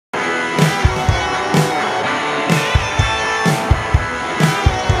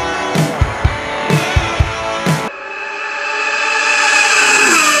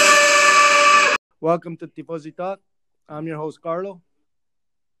Welcome to Tifosi Talk. I'm your host, Carlo.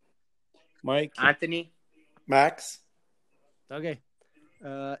 Mike. Anthony. Max. Okay.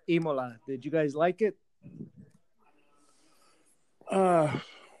 Imola, did you guys like it? You're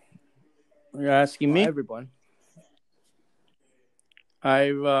asking me? Everyone.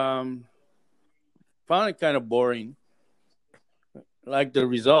 I've found it kind of boring. Like the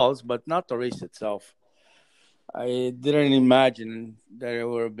results, but not the race itself. I didn't imagine that it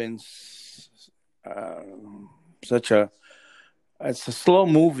would have been such a. It's a slow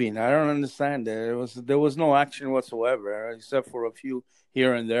moving. I don't understand it. There was no action whatsoever, except for a few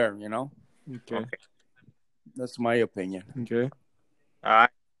here and there. Okay. That's my opinion. Okay.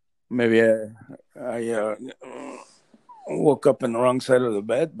 Maybe I woke up in the wrong side of the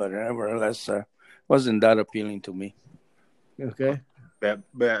bed, but nevertheless, wasn't that appealing to me. Okay. But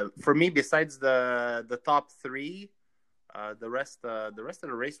for me, besides the top three, the rest of the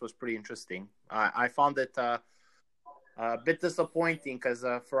race was pretty interesting. I found it a bit disappointing because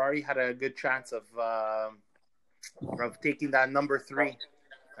Ferrari had a good chance of taking that number three,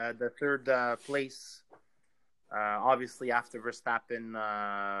 the third place. Obviously, after Verstappen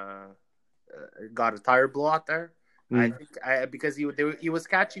got a tire blowout there, I think because he was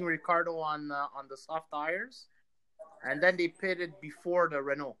catching Ricciardo on the soft tires, and then they pitted before the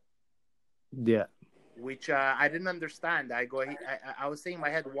Renault. Yeah. Which I didn't understand. I was saying in my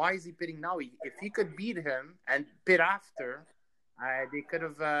head, why is he pitting now? If he could beat him and pit after, they could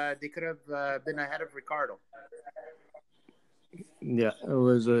have been ahead of Ricciardo. Yeah, it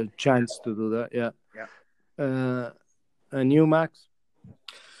was a chance to do that. Yeah. Yeah. And you, Max?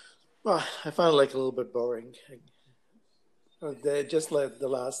 Well, I found it like a little bit boring. They just like the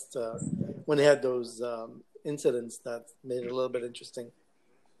last when they had those incidents that made it a little bit interesting.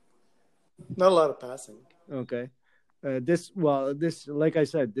 Not a lot of passing. Okay. This, like I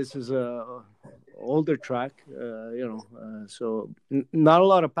said, this is a older track. So not a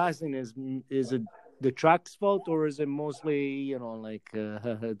lot of passing. Is it the track's fault, or is it mostly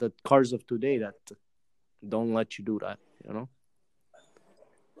the cars of today that don't let you do that?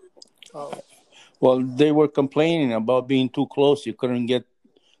 Oh. Well, they were complaining about being too close. You couldn't get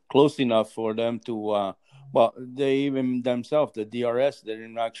close enough for them to. They even themselves, the DRS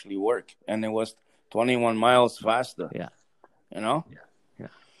didn't actually work, and it was 21 miles faster. Yeah. Yeah.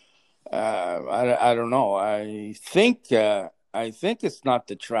 I don't know. I think it's not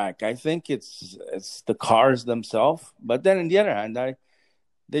the track. I think it's the cars themselves. But then on the other hand,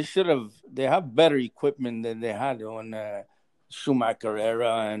 they have better equipment than they had on Schumacher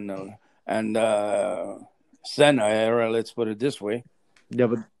era and Senna era. Let's put it this way. Yeah,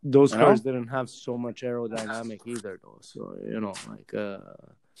 but those cars didn't have so much aerodynamic either, though. So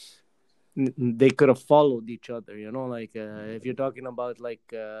they could have followed each other. If you're talking about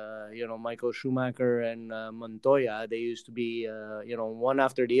Michael Schumacher and Montoya, they used to be one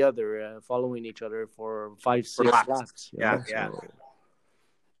after the other, following each other for 5-6 laps. Yeah.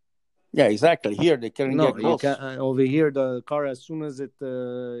 Yeah, exactly. Here they couldn't get close. Over here, the car, as soon as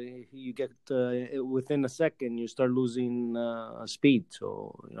you get within a second, you start losing speed.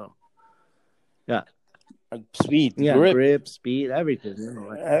 So yeah, speed, grip, speed, everything.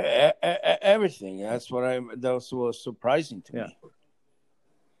 Everything. That was surprising to me.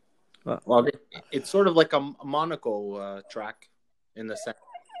 Well, it's sort of like a Monaco track in the sense.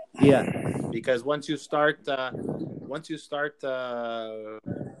 Yeah, because once you start, not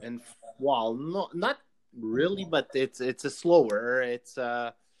really, but it's a slower. It's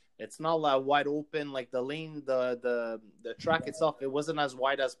not wide open like the lane. The track itself, it wasn't as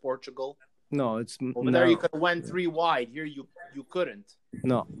wide as Portugal. No, it's over there. You could have went 3 wide. Here you couldn't.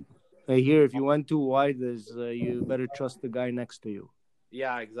 No, here if you went too wide, you better trust the guy next to you.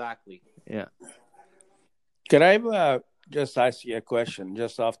 Yeah, exactly. Yeah. Can I just ask you a question,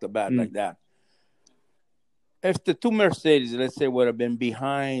 just off the bat, like that? If the two Mercedes, let's say, would have been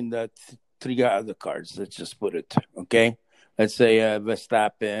behind the 3 other cars, let's just put it, okay? Let's say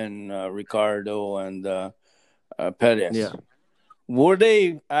Verstappen, Ricciardo, and Perez. Yeah. Would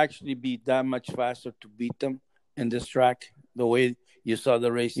they actually be that much faster to beat them in this track, the way you saw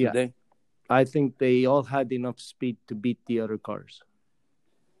the race today? I think they all had enough speed to beat the other cars.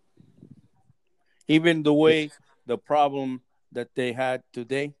 Even the way the problem that they had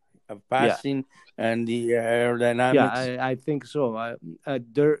today of passing and the aerodynamics? Yeah, I think so.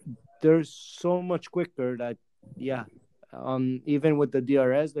 They're so much quicker that, even with the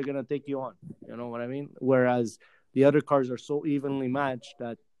DRS, they're going to take you on. You know what I mean? Whereas the other cars are so evenly matched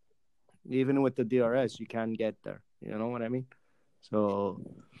that even with the DRS, you can't get there. You know what I mean? So,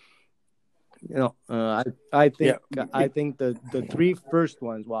 I think Yeah. the three first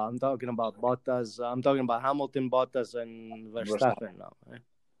ones. Well, I'm talking about Bottas. I'm talking about Hamilton, Bottas, and Verstappen now. Right?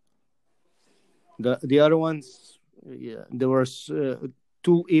 The other ones, yeah, they were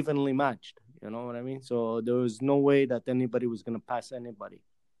too evenly matched. You know what I mean? So there was no way that anybody was gonna pass anybody.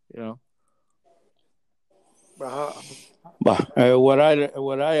 You know. But what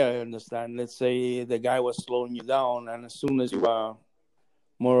I understand, let's say the guy was slowing you down, and as soon as you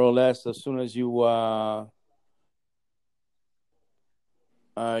more or less, as soon as you were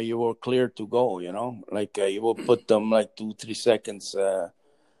clear to go, like you will put them like 2-3 seconds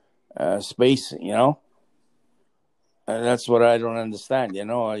space, and that's what I don't understand.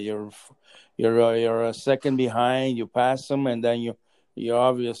 You're a second behind, you pass them, and then you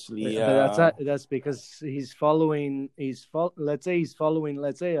obviously But that's because he's following. Let's say he's following.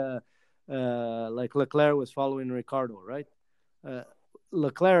 Let's say like Leclerc was following Ricardo, right?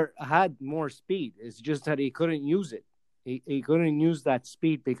 Leclerc had more speed. It's just that he couldn't use it. He couldn't use that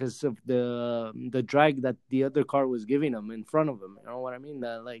speed because of the drag that the other car was giving him in front of him. You know what I mean?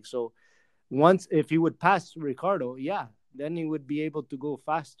 So once if he would pass Ricardo, yeah, then he would be able to go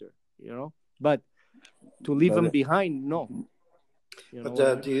faster. But to leave him behind, no.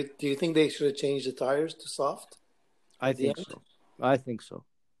 But do you think they should have changed the tires to soft? I think so. I think so.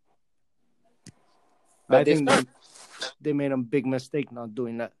 But I think they made a big mistake not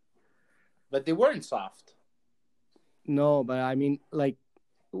doing that. But they weren't soft. No, but I mean, like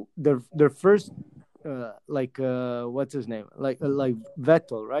their first, what's his name? Like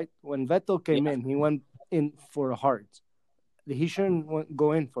Vettel, right? When Vettel came in, he went in for hards. He shouldn't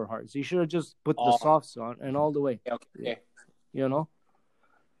go in for hards. He should have just put the softs on and all the way. Okay. Yeah. No.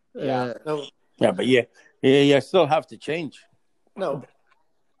 Yeah, but you still have to change. No.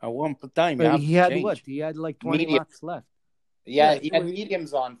 At one time, he had what? He had like 20 laps left. Yeah, he had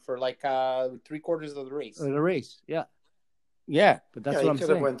mediums on for like 3/4 of the race. The race, yeah. Yeah, but that's what I'm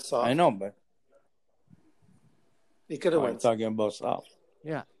saying. Went soft. I know, but he could have went. Talking about soft.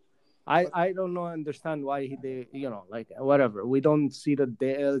 Yeah, I don't understand why they like whatever. We don't see the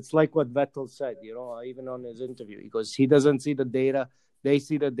data. It's like what Vettel said, even on his interview. He goes, he doesn't see the data. They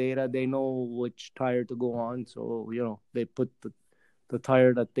see the data. They know which tire to go on. So they put the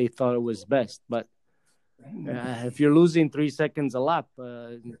tire that they thought was best. But if you're losing 3 seconds a lap,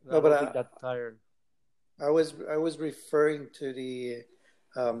 that tire. I was referring to the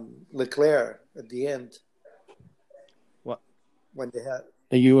Leclerc at the end. What? When they had.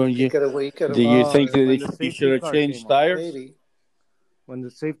 Do you think that he should have changed tires? Maybe. When the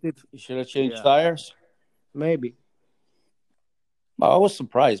safety. You should have changed tires? Maybe. Well, I was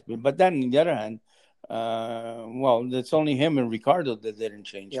surprised. But then, on the other hand, it's only him and Ricardo that didn't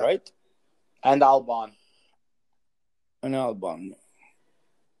change, right? And Albon. I don't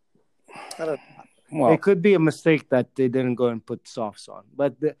know. Well, it could be a mistake that they didn't go and put softs on,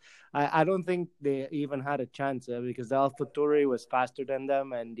 but I don't think they even had a chance because the AlphaTauri was faster than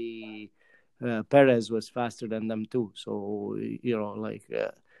them and the Perez was faster than them too. So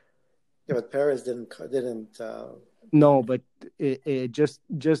Yeah, but Perez didn't. No, but it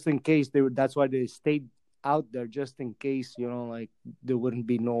just in case that's why they stayed out there, just in case there wouldn't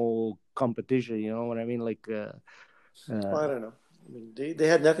be no competition. You know what I mean? I don't know. I mean, they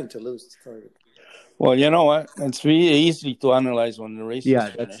had nothing to lose. Well, you know what? It's really easy to analyze when the race is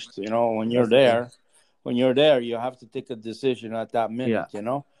finished. When you're there, you have to take a decision at that minute.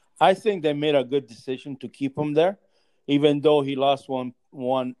 Yeah. I think they made a good decision to keep him there, even though he lost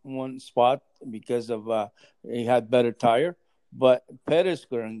one spot because of he had better tire. But Perez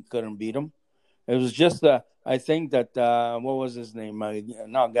couldn't beat him. It was just I think that what was his name?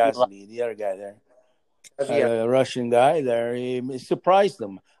 Not Gasly, the other guy there. The Russian guy there, he surprised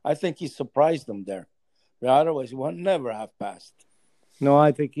them. I think he surprised them there. Otherwise, he would never have passed. No,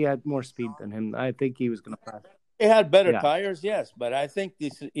 I think he had more speed than him. I think he was going to pass. He had better tires, yes, but I think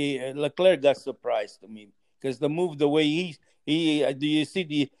Leclerc got surprised. Because the way he do you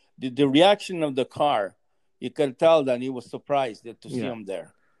see the reaction of the car? You can tell that he was surprised to see him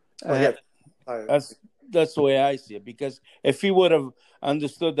there. That's the way I see it. Because if he would have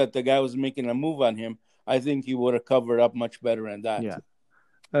understood that the guy was making a move on him, I think he would have covered up much better than that.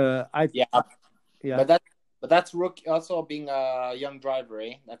 Yeah. But that's rookie also being a young driver,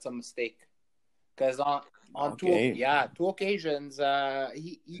 eh? That's a mistake. Because on two occasions,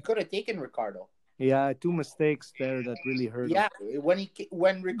 he could have taken Ricardo. Yeah, 2 mistakes there that really hurt him. Yeah,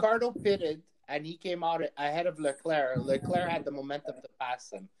 when Ricardo pitted and he came out ahead of Leclerc had the momentum to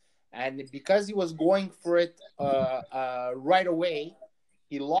pass him, and because he was going for it right away,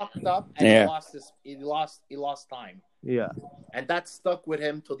 he locked up and he lost time. Yeah. and that stuck with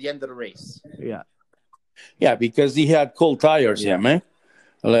him till the end of the race. Yeah. Yeah, because he had cold tires, Yeah. man.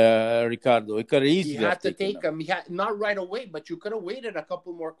 Ricardo, he could have He easily had to taken take them. him. He had not right away, but you could have waited a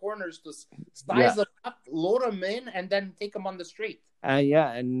couple more corners to Yeah. size him up, load him in, and then take him on the straight.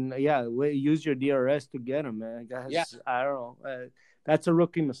 Use your DRS to get him, man. I guess Yeah. I don't know. That's a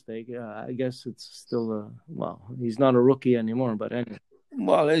rookie mistake. Yeah, I guess it's still he's not a rookie anymore. But anyway,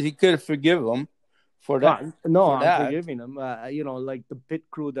 Well, he could have forgiven him for that. no, for I'm that. forgiving him. Like the pit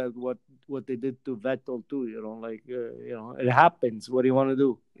crew that what they did to Vettel too. It happens. What do you want to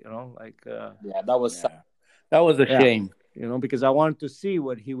do? Yeah, that was Yeah. That was a shame. Because I wanted to see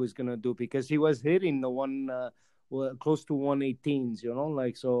what he was gonna do because he was hitting the one close to 118s.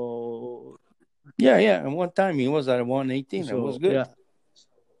 So. Yeah. And one time he was at 118. It was good. Yeah.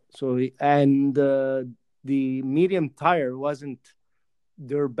 So the medium tire wasn't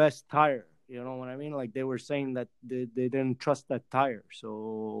their best tire. You know what I mean? Like they were saying that they didn't trust that tire.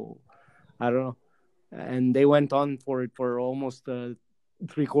 So I don't know. And they went on for it for almost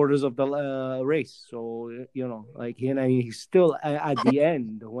 3/4 of the race. So he still at the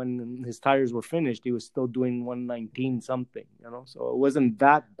end when his tires were finished, he was still doing 119 something. So it wasn't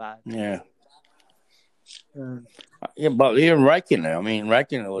that bad. Yeah. But even Raikkonen,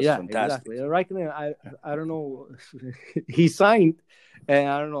 Raikkonen was fantastic. Exactly. Raikkonen, I don't know. He signed, and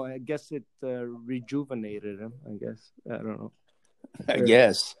I don't know. I guess it rejuvenated him. I guess I don't know. I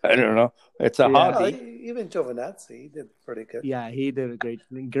guess I don't know. It's a hobby. Even Giovinazzi, he did pretty good. Yeah, he did a great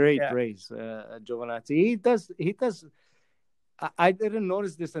race. Giovinazzi, he does. I didn't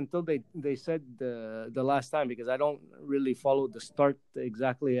notice this until they said the last time because I don't really follow the start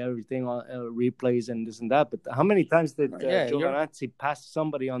exactly everything on replays and this and that. But how many times did Giovinazzi pass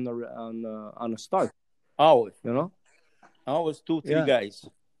somebody on a start? Always, always 2-3 guys.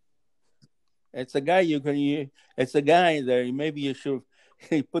 It's a guy It's a guy there. Maybe you should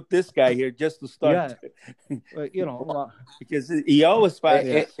put this guy here just to start. Yeah, because he always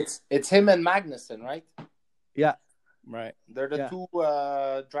passes. It's him and Magnussen, right? Yeah. Right. They're the two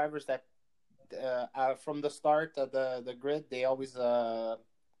drivers that from the start of the grid, they always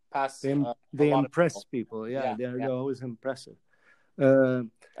pass. They impress people. Yeah, they're always impressive.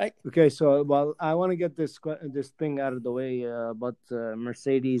 Okay, so I want to get this thing out of the way about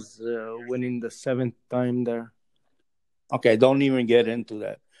Mercedes winning the 7th time there. Okay, don't even get into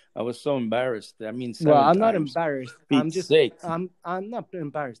that. I was so embarrassed. I'm not embarrassed. Sakes. I'm not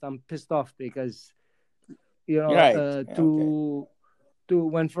embarrassed. I'm pissed off because.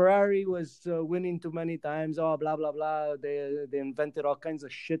 When Ferrari was winning too many times, blah blah blah. They invented all kinds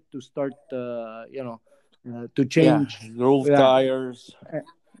of shit to start, to change roof tires.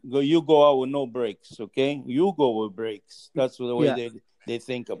 You go out with no brakes, okay? You go with brakes. That's the way they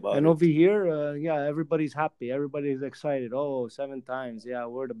think about it. And over here, everybody's happy. Everybody's excited. Oh, 7 times. Yeah,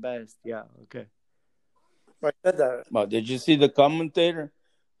 we're the best. Yeah, okay. I said that. But did you see the commentator?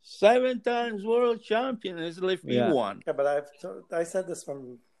 7 times world champion is if he won. Yeah, but I said this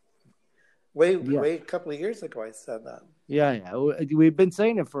from way a couple of years ago. I said that. Yeah. We've been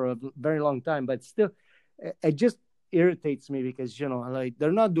saying it for a very long time, but still, it just irritates me because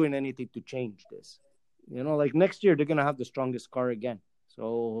they're not doing anything to change this. Next year they're gonna have the strongest car again.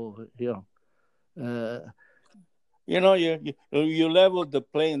 So you level the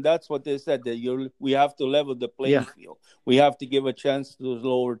playing. That's what they said. That we have to level the playing field. We have to give a chance to those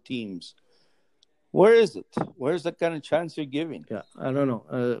lower teams. Where is it? Where's the kind of chance you're giving? Yeah, I don't know.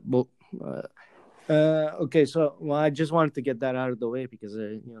 Okay, so I just wanted to get that out of the way because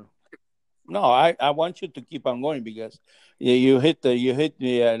No, I want you to keep on going because you hit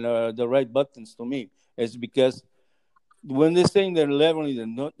the right buttons to me. It's because when they're saying they're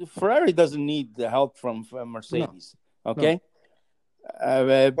leveling, Ferrari doesn't need the help from Mercedes. No. Okay,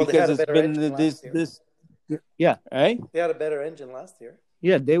 because it's been this. Yeah, right. They had a better engine last year.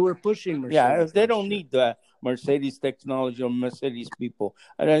 Yeah, they were pushing Mercedes. Yeah, they don't need the Mercedes technology or Mercedes people.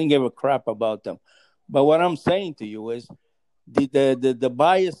 I don't give a crap about them. But what I'm saying to you is the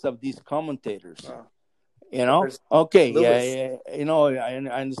bias of these commentators. Okay, Lewis.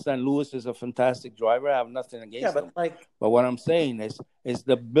 I understand Lewis is a fantastic driver. I have nothing against him. But what I'm saying is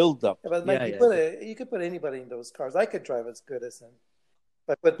the build-up. Yeah, but Mike, you could put anybody in those cars. I could drive as good as him.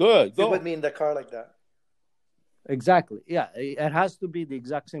 But good. It would mean the car like that. Exactly. Yeah, it has to be the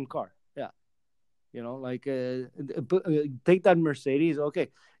exact same car. Yeah. Take that Mercedes. Okay.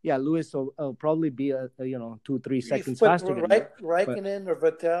 Yeah, Lewis will probably be 2-3 seconds faster. Raikkonen or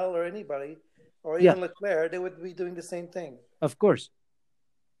Vettel or anybody. Or even Leclerc, they would be doing the same thing. Of course.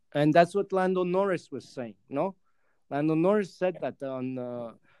 And that's what Lando Norris was saying, no? Lando Norris said that on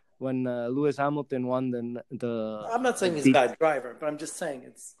when Lewis Hamilton won the. I'm not saying he's a bad driver, but I'm just saying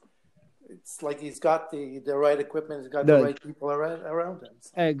it's like he's got the right equipment, he's got the right people around him.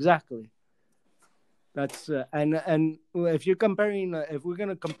 So. Exactly. That's and if you're comparing, if we're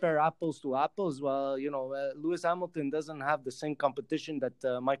gonna compare apples to apples, well, Lewis Hamilton doesn't have the same competition that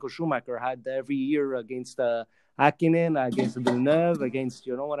Michael Schumacher had every year against Hakkinen, against Villeneuve, against,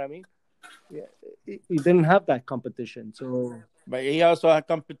 you know what I mean? Yeah, he didn't have that competition. So, but he also had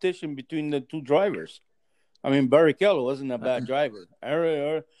competition between the two drivers. I mean, Barrichello wasn't a bad driver.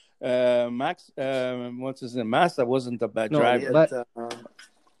 Max, what's his name? Massa wasn't a bad driver. But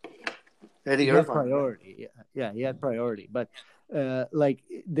Eddie he Irvine, had priority. Yeah, he had priority. But like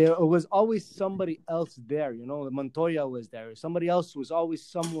there was always somebody else there. Montoya was there. Somebody else was always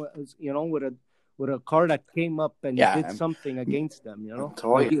somewhere. With a car that came up and did something against them.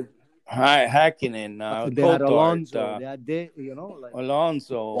 Montoya. Hakkinen, they had Alonso.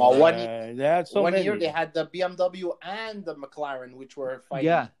 Alonso. Well, they had so many. year they had the BMW and the McLaren, which were fighting.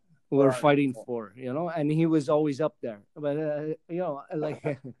 Yeah, were fighting for, and he was always up there. But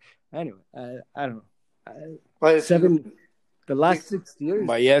like anyway, I don't know. The last 6 years.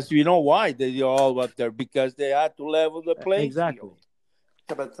 But yes, you know why they're all up there, because they had to level the playing field.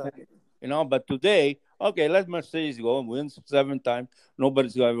 Exactly. But today, okay, let Mercedes go and win 7 times.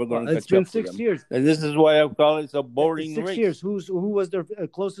 Nobody's ever going to catch up. It's been six 6 years. And this is why I call it a boring 6 race. years. Who was their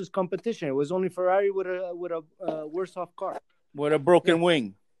closest competition? It was only Ferrari with a worse off car. With a broken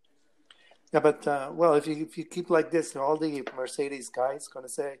wing. Yeah, but well, if you keep like this, all the Mercedes guys going to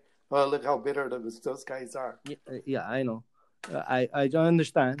say, "Well, look how bitter those guys are." Yeah, I know. I don't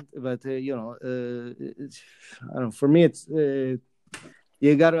understand, but I don't know. For me, it's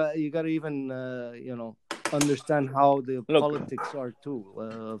you gotta even understand how the politics are too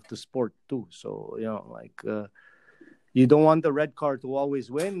of the sport too. So you don't want the red car to always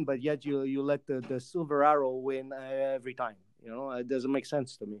win, but yet you let the silver arrow win every time. It doesn't make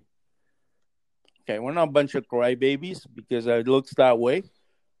sense to me. Okay, we're not a bunch of crybabies because it looks that way.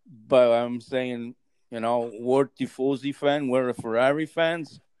 But I'm saying, we're Tifosi fan, we're a Ferrari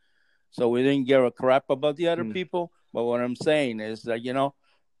fans, so we didn't give a crap about the other people. But what I'm saying is that,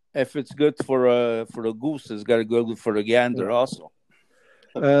 if it's good for the goose, it's got to go good for the gander also.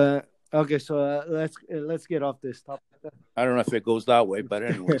 Okay, so let's get off this topic. I don't know if it goes that way, but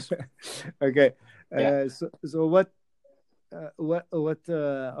anyways. Okay. So what?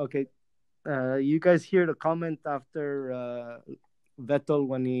 Okay. You guys hear the comment after Vettel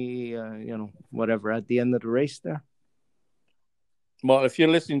when he, whatever, at the end of the race there? Well, if you're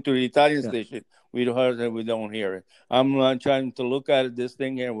listening to the Italian station, we don't hear it. I'm trying to look at this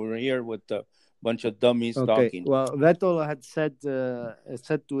thing here. We're here with a bunch of dummies talking. Well, Vettel had said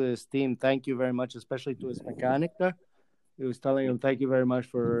to his team, thank you very much, especially to his mechanic there. He was telling him, thank you very much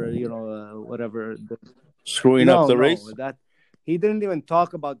for, whatever. Screwing up the race? That he didn't even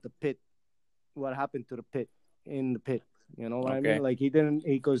talk about the pit, what happened to the pit, in the pit. You know what I mean? Like he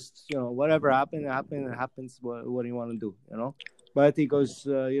goes, whatever happened, it happens. What do you want to do? But he goes,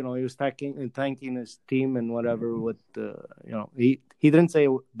 he was thanking his team and whatever. He didn't say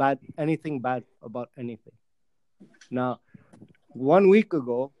anything bad about anything. Now, 1 week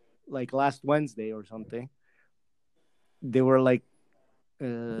ago, like last Wednesday or something, they were like,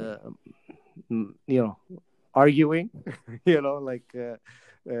 arguing.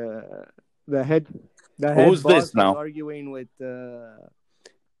 The head Who's boss this now? Arguing with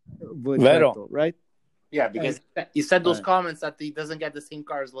Vettel, right? Yeah, because he said those comments that he doesn't get the same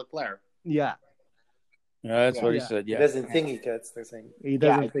car as Leclerc. Yeah. Yeah, that's what he said. Yeah, he doesn't think he gets the same. He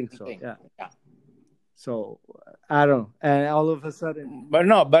doesn't think so. Yeah. So I don't know. And all of a sudden, but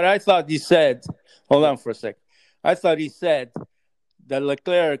I thought he said. Hold on for a sec. I thought he said that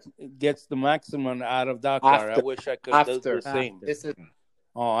Leclerc gets the maximum out of that car. I wish I could do the same.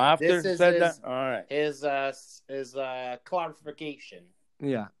 After said that. All right. His clarification.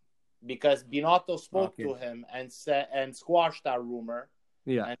 Yeah. Because Binotto spoke to him and squashed that rumor.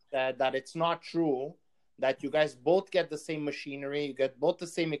 Yeah. And said that it's not true, that you guys both get the same machinery, you get both the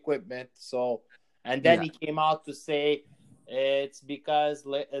same equipment. So, and then he came out to say it's because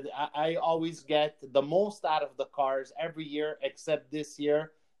I always get the most out of the cars every year, except this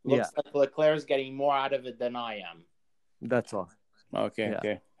year. Looks like Leclerc's getting more out of it than I am. That's all.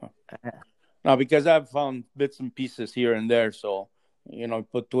 Okay. Now, because I've found bits and pieces here and there, so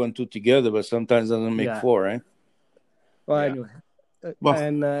put 2 and 2 together, but sometimes it doesn't make 4, right? Well, anyway,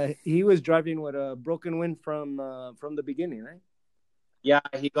 and he was driving with a broken wing from the beginning, right? Yeah,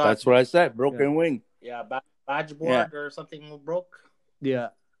 he got. That's what I said. Broken wing. Yeah, badge board or something broke. Yeah,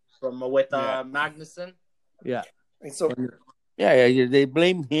 with Magnussen. Yeah. And so Yeah, they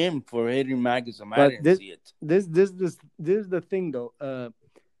blame him for hitting Magnussen. I But didn't see it. this is the thing though.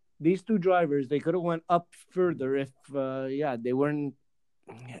 These two drivers, they could have went up further if they weren't.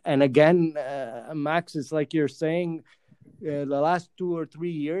 And again, Max, it's like you're saying, the last 2 or 3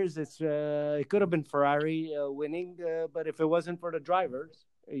 years, it could have been Ferrari winning, but if it wasn't for the drivers,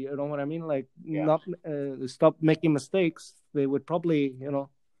 you know what I mean? Like, not stop making mistakes, they would probably,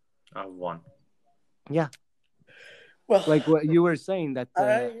 won. Yeah. Well, like what you were saying that.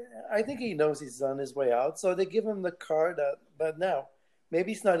 I think he knows he's on his way out, so they give him the car but now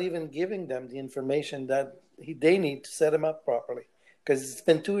maybe he's not even giving them the information that they need to set him up properly. Because it's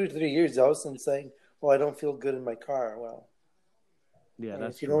been 2 or 3 years Austin saying, "Well, I don't feel good in my car." Well,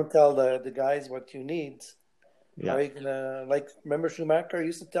 that's if you true. don't tell the guys what you need, Yeah. how are you gonna, like, remember Schumacher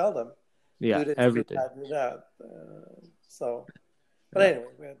used to tell them, Yeah, do this, everything. do that. But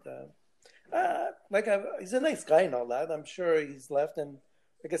anyway, we had, he's a nice guy and all that. I'm sure he's left, and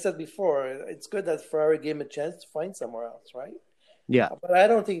like I said before, it's good that Ferrari gave him a chance to find somewhere else, right? Yeah. But I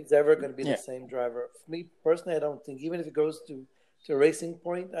don't think he's ever going to be the same driver. For me personally, I don't think, even if it goes to Racing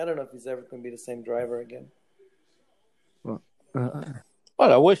Point, I don't know if he's ever going to be the same driver again. Well,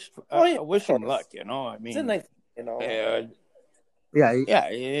 I wish I wish him luck. I mean, it's a nice,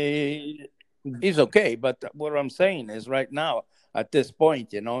 he's okay. But what I'm saying is, right now at this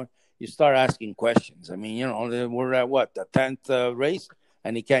point, you start asking questions. I mean, we're at what, the 10th race,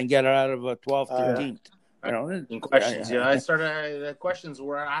 and he can't get out of a 12th, 13th. Questions. I started. The questions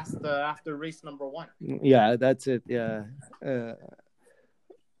were asked after race number 1. Yeah, that's it. Yeah.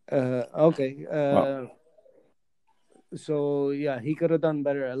 Okay. So he could have done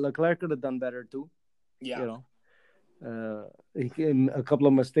better. Leclerc could have done better too. Yeah. He came a couple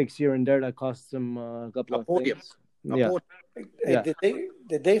of mistakes here and there that cost him a couple of things. Yeah.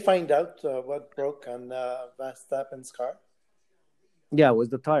 Did they find out what broke on Verstappen's car? Yeah, it was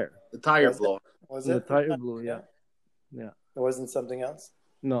the tire. The tire blow. Was it? The tire blew, yeah. It wasn't something else?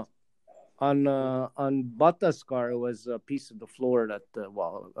 No. On Bottas' car, it was a piece of the floor that,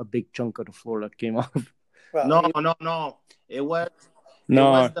 a big chunk of the floor that came off. Well, no. It was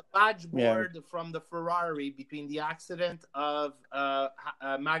the badge board from the Ferrari between the accident of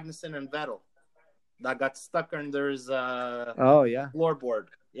Magnussen and Vettel that got stuck under his floorboard.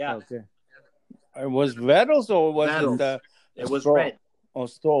 Yeah. Okay. It was Vettel's or was Vettel's. It was Stroll? red. Oh,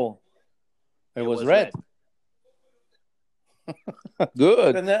 Stroll. It was red.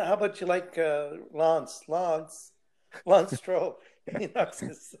 Good. And then, how about you like Lance Stroll? He knocks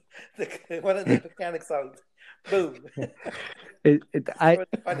one of the mechanics out. Boom.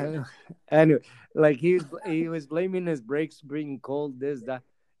 Anyway, like he was blaming his brakes being cold. This, that.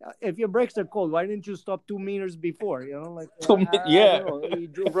 If your brakes are cold, why didn't you stop 2 meters before? Like you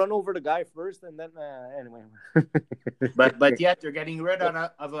run over the guy first, and then anyway. but yet they're getting rid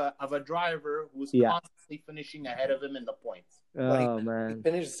of a driver who's constantly finishing ahead of him in the points. Oh man, he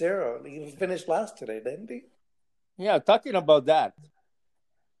finished 0. He finished last today, didn't he? Yeah, talking about that.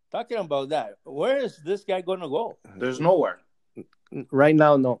 Where is this guy gonna go? There's nowhere. Right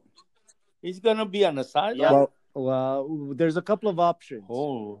now, no. He's gonna be on the sideline. Yeah. Well, there's a couple of options.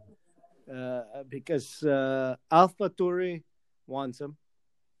 Oh. Because AlphaTauri wants him.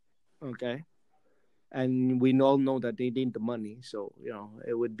 Okay. And we all know that they need the money, so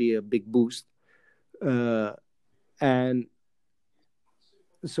it would be a big boost. And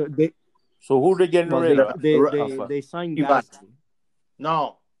so they. So who they getting rid of? They signed Gasly.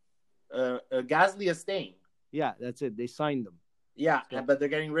 No, Gasly is staying. Yeah, that's it. They signed them. Yeah, but they're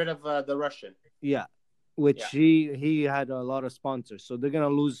getting rid of the Russian. Yeah, which he had a lot of sponsors, so they're gonna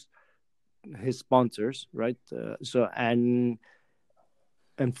lose his sponsors, right? And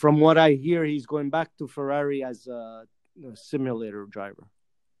from what I hear, he's going back to Ferrari as a simulator driver.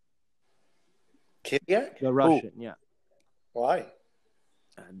 Kvyat? The Russian, yeah. Why?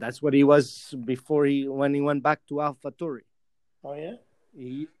 That's what he was before when he went back to AlphaTauri. Oh yeah.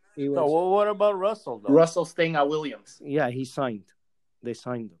 He was. So what about Russell though? Russell's staying at Williams. Yeah, he signed. They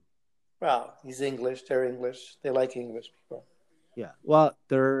signed him. Well, he's English. They're English. They like English people. Yeah. Well,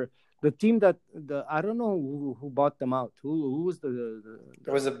 they're the team that I don't know who bought them out. Who was the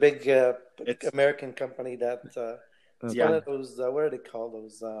There was a big American company that it's one of those what are they called,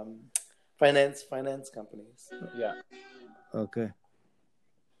 those finance companies. Yeah. Okay.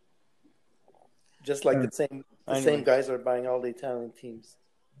 Just like the same guys are buying all the Italian teams.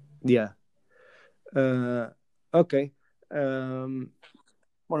 Yeah. Okay.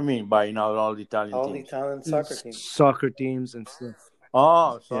 What do you mean buying out all the Italian teams? All the Italian soccer teams. Soccer teams and stuff.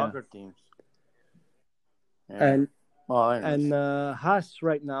 Oh, soccer teams. Yeah. And Haas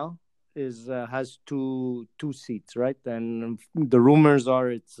right now has two seats, right? And the rumors are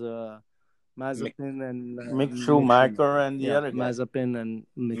it's Mazepin and Mick Schumacher and the other guy. Mazepin and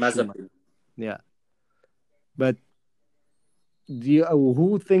Mick Schumacher. Mazepin. Yeah, but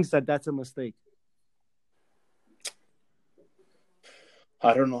who thinks that that's a mistake?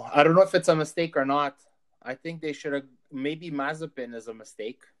 I don't know. I don't know if it's a mistake or not. I think they should have. Maybe Mazepin is a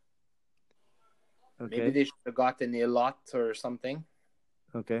mistake. Okay. Maybe they should have gotten a lot or something.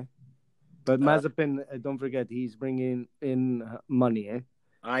 Okay. But Mazepin, don't forget, he's bringing in money, eh?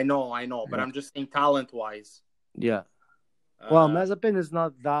 I know. But I'm just saying talent-wise. Yeah. Well, Mazepin is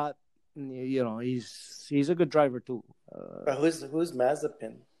not that, he's a good driver too. Who's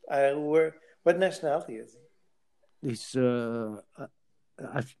Mazepin? What nationality is he? He's,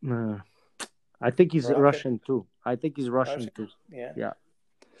 I think he's Russian too. Too. Yeah.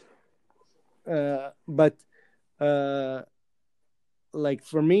 But like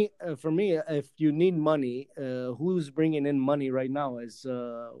for me, if you need money, who's bringing in money right now is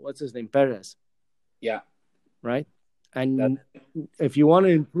what's his name, Perez. Yeah. Right. And if you want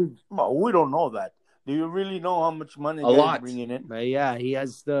to improve, well, we don't know that. Do you really know how much money they're bringing in? Yeah, he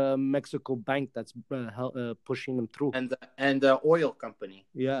has the Mexico bank that's pushing him through, and the oil company.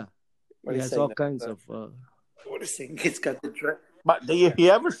 Yeah, he has all kinds of. What is saying? It's got the. But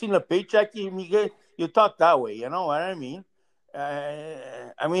you ever seen a paycheck? You talk that way, you know what I mean? I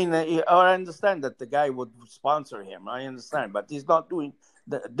understand that the guy would sponsor him. I understand, but he's not doing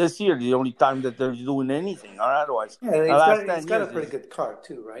this year. The only time that they're doing anything, or otherwise. Yeah, he's got a pretty good car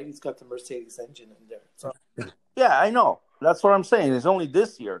too, right? He's got the Mercedes engine in there. So. Yeah, I know. That's what I'm saying. It's only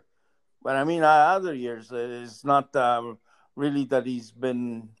this year, but I mean, other years it's not really that he's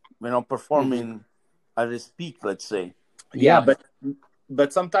been, performing at his peak. Let's say. Yeah,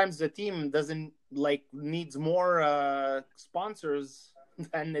 but sometimes the team doesn't needs more sponsors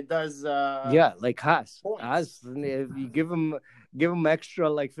than it does. Like Haas. If you give them extra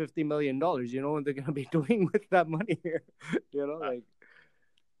 $50 million, you know what they're gonna be doing with that money here.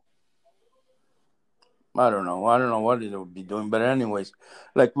 I don't know what they would be doing, but anyways,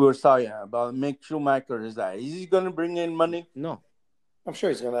 like we were talking about, Mick Schumacher is he going to bring in money? No. I'm sure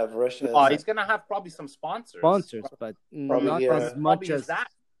he's going to have Russia. He's going to have probably some sponsors, but probably, not as much as that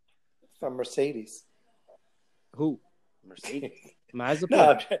from Mercedes. Who? Mercedes. Mazepin.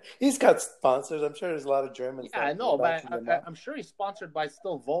 No, he's got sponsors. I'm sure there's a lot of Germans. Yeah, I know, but I'm sure he's sponsored by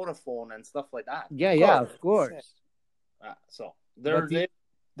still Vodafone and stuff like that. Yeah, of course. So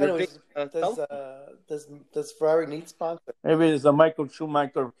anyways, does Ferrari need sponsors? Maybe it's the Michael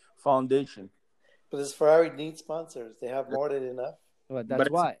Schumacher Foundation. But does Ferrari need sponsors? They have more than enough. Well,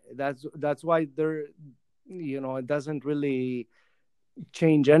 that's why they're, it doesn't really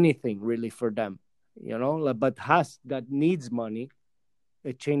change anything really for them, But Haas that needs money,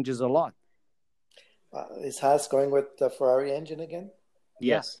 it changes a lot. Is Haas going with the Ferrari engine again?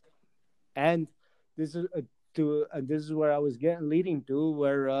 Yes. And this is this is where I was leading to,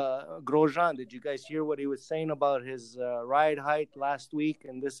 where Grosjean, did you guys hear what he was saying about his ride height last week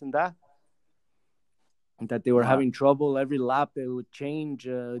and this and that? That they were having trouble every lap. They would change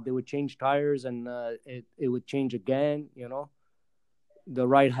tires and it would change again, the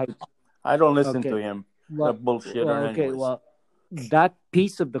ride height. I don't listen to him. That bullshit. Okay, well, that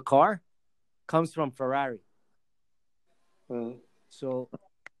piece of the car comes from Ferrari. So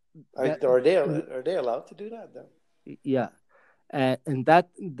are they allowed to do that then? Yeah, and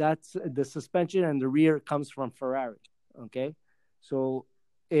that's the suspension and the rear comes from Ferrari. Okay, so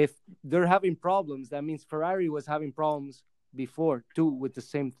if they're having problems, that means Ferrari was having problems before too with the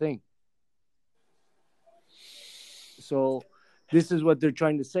same thing. So this is what they're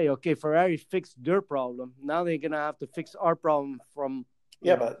trying to say. Okay, Ferrari fixed their problem. Now they're gonna have to fix our problem from.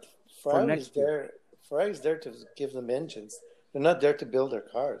 But Ferrari's there to give them engines. They're not there to build their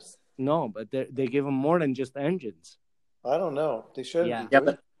cars. No, but they give them more than just engines. I don't know. They should.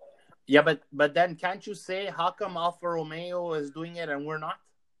 But then can't you say how come Alfa Romeo is doing it and we're not?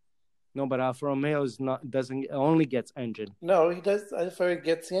 No, but Alfa Romeo only gets engine. No, he does. Alfa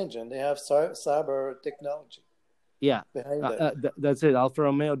gets the engine. They have Sauber technology. Yeah, behind it. That's it. Alfa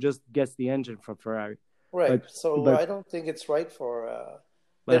Romeo just gets the engine from Ferrari. Right. But I don't think it's right for.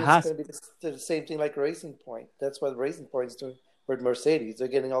 But it's going to be the same thing like Racing Point. That's what Racing Point is doing with Mercedes. They're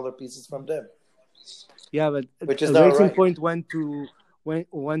getting all their pieces from them. Yeah, but which is Racing Point went to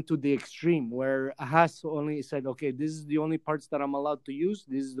the extreme where Haas only said, okay, this is the only parts that I'm allowed to use.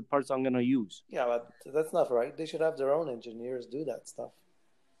 This is the parts I'm going to use. Yeah, but that's not right. They should have their own engineers do that stuff.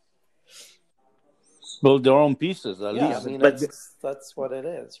 Build their own pieces, at least. I mean, that's what it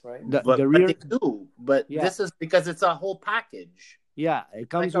is, right? But this is because it's a whole package. Yeah, it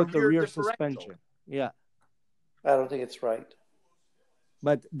comes like a with the rear rear differential. suspension. Yeah, I don't think it's right.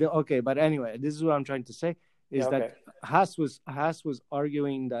 but but anyway, this is what I'm trying to say is Yeah, that okay. Haas was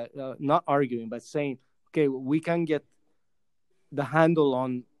arguing that not arguing, but saying, okay, we can get the handle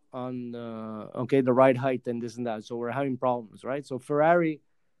on the right height and this and that, so we're having problems, right? So Ferrari,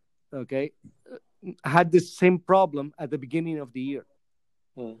 okay, had this same problem at the beginning of the year.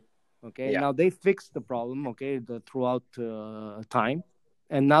 Okay, Yeah. now they fixed the problem, okay, throughout time,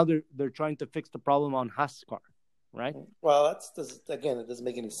 and now they're trying to fix the problem on Haas car, right? Well, again, it doesn't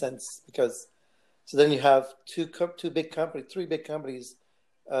make any sense because so then you have three big companies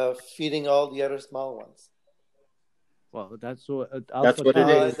feeding all the other small ones. Well, that's what That's what it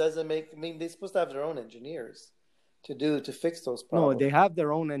is. It doesn't make. I mean, they're supposed to have their own engineers to fix those No, problems. they have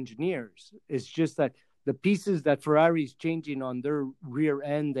their own engineers. It's just that the pieces that Ferrari is changing on their rear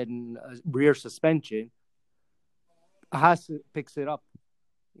end and rear suspension, Haas picks it up.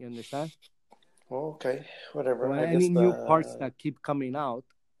 You understand? Okay, whatever. Well, I any guess new parts that keep coming out,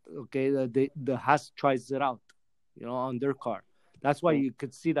 okay, the Haas tries it out, on their car. That's why you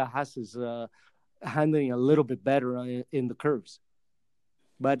could see the Haas is handling a little bit better in the curves.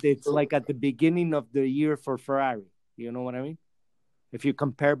 But it's like at the beginning of the year for Ferrari. You know what I mean? If you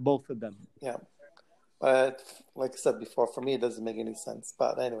compare both of them. Yeah. But like I said before, for me, it doesn't make any sense.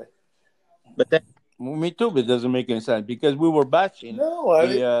 But anyway. But then, Well, me too, but it doesn't make any sense because we were bashing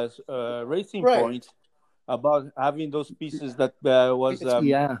the Racing Right. Point about having those pieces that was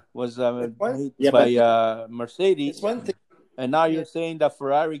made by Mercedes. It's one thing. And now you're saying that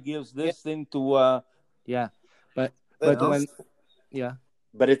Ferrari gives this thing to but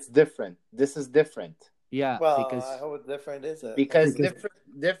but it's different. This is different. Yeah, Well, because how different is it? Because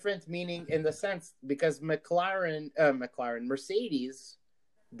different meaning in the sense because Mercedes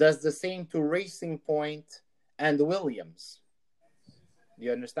does the same to Racing Point and Williams.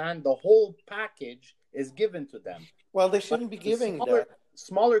 You understand? The whole package is given to them. Well, they shouldn't be giving that.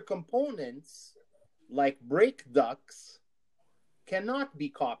 Smaller components like brake ducts cannot be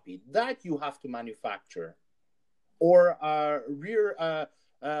copied. That you have to manufacture. Or rear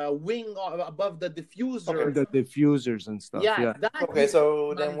wing above the diffuser. the diffusers and stuff. Yeah. Okay,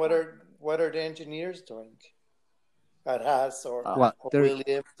 so then what are the engineers doing? At Haas or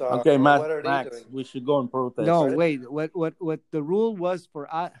Williams? Okay, what are they Max, doing? we should go and protest. No, wait. What the rule was for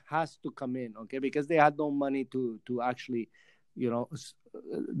Haas to come in, okay, because they had no money to actually,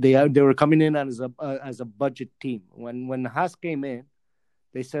 they were coming in as a budget team. When Haas came in,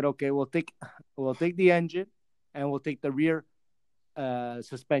 they said, okay, we'll take the engine and we'll take the rear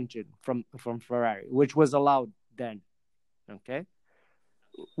suspension from Ferrari, which was allowed then.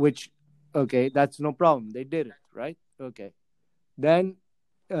 Okay, that's no problem. They did it, right? Okay. Then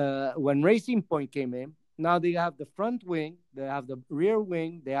when Racing Point came in, now they have the front wing, they have the rear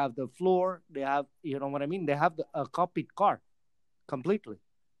wing, they have the floor, they have, you know what I mean? They have a copied car completely.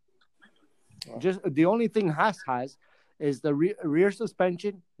 Wow. Just the only thing Haas has is the rear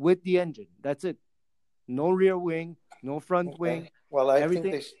suspension with the engine. That's it. No rear wing, no front wing. Well, I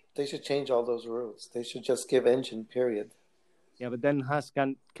think they should change all those rules. They should just give engine, period. Yeah, but then Haas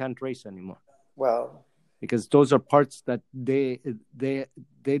can't race anymore. Well, because those are parts that they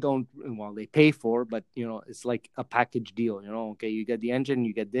don't, well, they pay for, but it's like a package deal. Okay, you get the engine,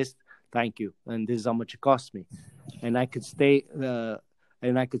 you get this, thank you, and this is how much it costs me, and I could stay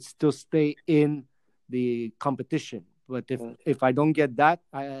and I could still stay in the competition. But if I don't get that,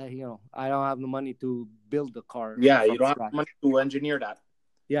 I don't have the money to build the car. Yeah, you don't have the money to engineer that.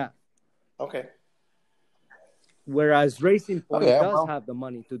 Yeah. Okay. Whereas Racing Point does have the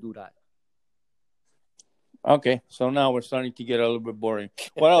money to do that. Okay, so now we're starting to get a little bit boring.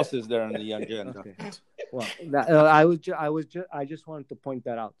 What else is there on the agenda? Okay. Well, I just wanted to point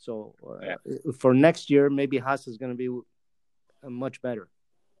that out. So for next year, maybe Haas is going to be much better.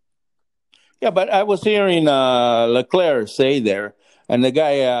 Yeah, but I was hearing Leclerc say there, and the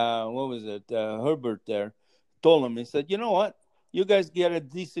guy, what was it, Herbert there, told him, he said, you know what? You guys get a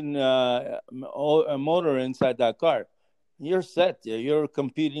decent motor inside that car. You're set. You're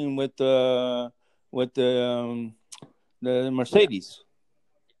competing with the Mercedes.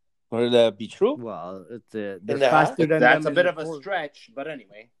 Would that be true? Well, they're faster than that's them. A bit of a stretch, but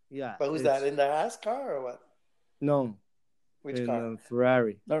anyway. Yeah. But who's that, in the Haas car or what? No. Which car?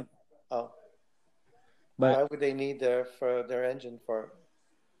 Ferrari. No. Oh. But why would they need their engine for?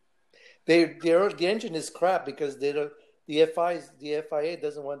 The engine is crap because the FIA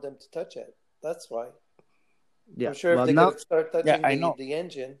doesn't want them to touch it. That's why. Yeah. I'm sure if they could start touching the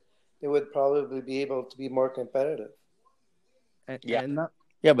engine, they would probably be able to be more competitive. And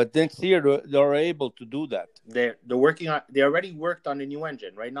Yeah, but next year they're able to do that. They're working on. They already worked on a new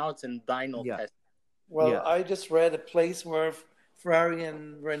engine. Right now, it's in dyno Yeah. test. Well, Yeah. I just read a place where Ferrari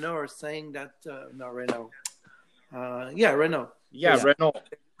and Renault are saying that not Renault. Renault. Yeah, Yeah.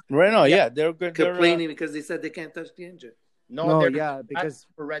 Renault. Yeah, they're good. Complaining because they said they can't touch the engine. No, they're yeah, because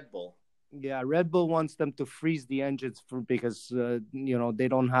for Red Bull. yeah, Red Bull wants them to freeze the engines because they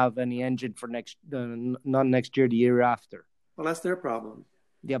don't have any engine for not next year, the year after. Well, that's their problem.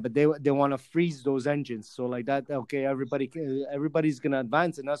 Yeah, but they want to freeze those engines. So like that, okay, everybody's gonna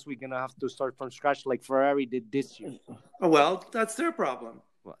advance, and us we're gonna have to start from scratch like Ferrari did this year. Oh well, that's their problem.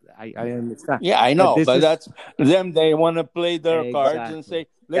 Well, I understand. Yeah, I know, but is... that's them. They want to play their cards and say,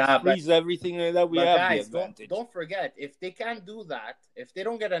 let's freeze everything that we have. Guys, the advantage. Don't forget, if they can't do that, if they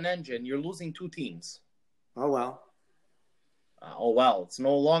don't get an engine, you're losing 2 teams. Oh well. It's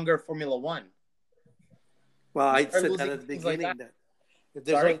no longer Formula One. Well, I said that at the beginning that if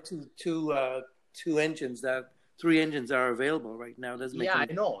there's only two engines, that 3 engines are available right now. Doesn't make I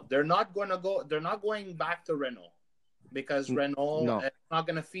know they're not going back to Renault because Renault is not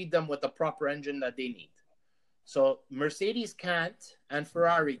going to feed them with the proper engine that they need. So Mercedes can't and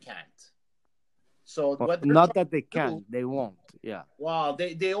Ferrari can't. So not that they can't, they won't. Yeah. Well,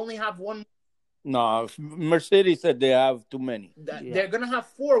 they only have one. No, Mercedes said they have too many. They're going to have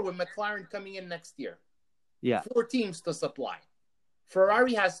 4 with McLaren coming in next year. Yeah. 4 teams to supply.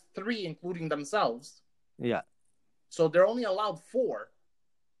 Ferrari has 3, including themselves. Yeah. So they're only allowed 4.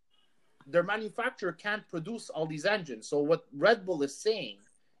 Their manufacturer can't produce all these engines. So what Red Bull is saying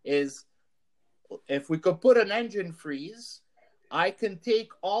is, if we could put an engine freeze, I can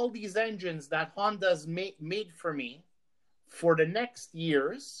take all these engines that Honda's made for me for the next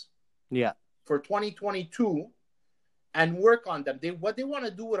years. Yeah. For 2022, and work on them. What they want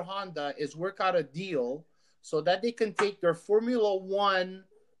to do with Honda is work out a deal so that they can take their Formula One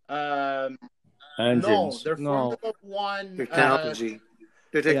Formula One technology,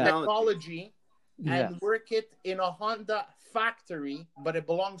 and work it in a Honda factory, but it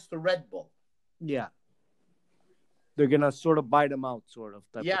belongs to Red Bull. Yeah. They're gonna sort of buy them out, sort of.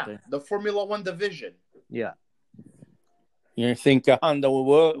 Type of thing. The Formula One division. Yeah. You think Honda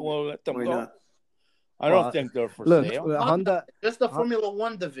will let them go? Not? I don't think they're for sale. Honda, just the Formula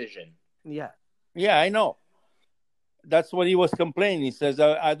One division. Yeah. Yeah, I know. That's what he was complaining. He says,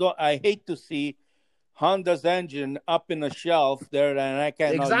 I hate to see Honda's engine up in a shelf there and I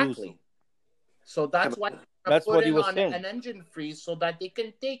cannot use them. So that's why that's what he was saying. An engine freeze so that they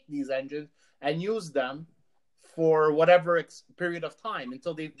can take these engines and use them for whatever period of time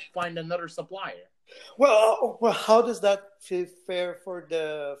until they find another supplier. Well, how does that feel fair for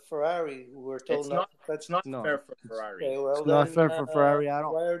the Ferrari? We're told that's not fair for Ferrari. Okay, well, it's not fair for Ferrari at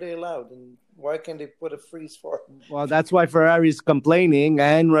all. Why are they allowed, and why can't they put a freeze for them? Well, that's why Ferrari's complaining,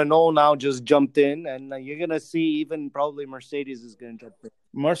 and Renault now just jumped in, and you're gonna see even probably Mercedes is gonna jump in.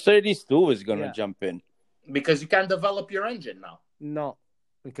 Mercedes too is gonna jump in because you can't develop your engine now. No.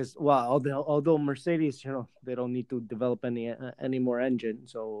 Because although Mercedes, they don't need to develop any more engine,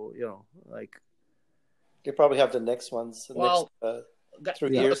 so like they probably have the next ones. Next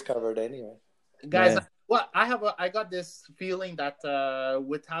 3 years covered anyway. Guys, I got this feeling that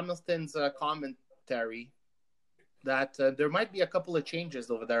with Hamilton's commentary, that there might be a couple of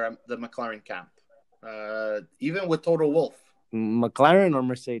changes over there at the McLaren camp, even with Toto Wolff. McLaren or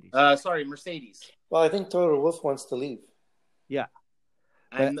Mercedes? Mercedes. Well, I think Toto Wolff wants to leave. Yeah.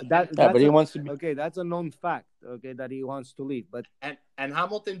 And but he wants to be... Okay, that's a known fact. Okay, that he wants to leave, but and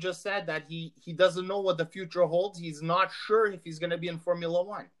Hamilton just said that he doesn't know what the future holds. He's not sure if he's going to be in Formula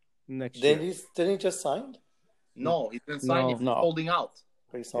One next year. Didn't he just sign? No, he's been signed. He's holding out.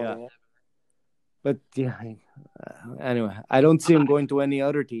 He's holding out. But anyway, I don't see him going to any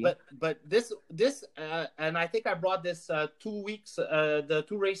other team. But this and I think I brought this 2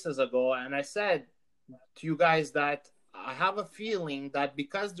 races ago, and I said to you guys that I have a feeling that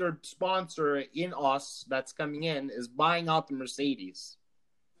because their sponsor Ineos that's coming in is buying out the Mercedes,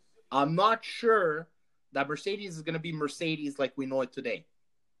 I'm not sure that Mercedes is going to be Mercedes like we know it today.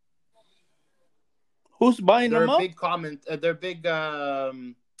 Who's buying them out? Their big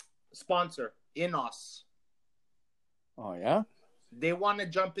sponsor, Ineos. Oh, yeah? They want to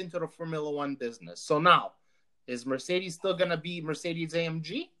jump into the Formula One business. So now, is Mercedes still going to be Mercedes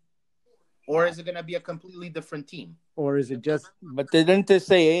AMG? Or is it going to be a completely different team? Or is it just... But didn't they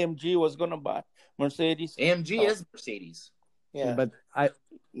say AMG was going to buy Mercedes? AMG is Mercedes. Yeah, but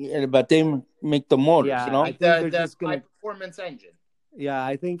they make the motors, I think they're just high performance engine. Yeah,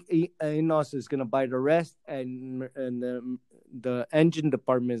 I think Ineos is going to buy the rest, and the engine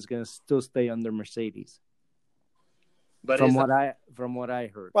department is going to still stay under Mercedes. But from is what I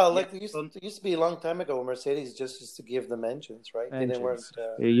heard. Well, yeah, like it used to be a long time ago. Mercedes just used to give them engines, right? They didn't weren't.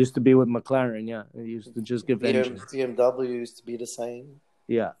 Engines. It used to be with McLaren. Yeah, it used to just give engines. BMW used to be the same.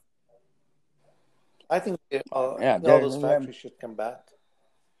 Yeah. I think all Yeah, those factories should come back.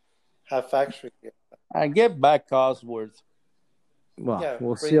 Have factory. I get back Cosworth. Well, Yeah,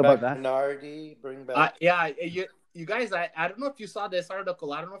 we'll bring see about back that. Minardi. Bring back. you guys, I don't know if you saw this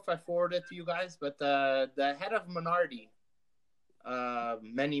article. I don't know if I forwarded it to you guys, but the head of Minardi,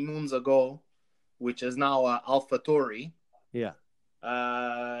 many moons ago, which is now AlphaTauri. Yeah.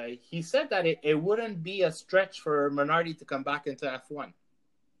 He said that it wouldn't be a stretch for Minardi to come back into F1.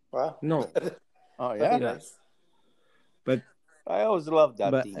 Wow. No. Oh That'd be yeah, nice. But I always loved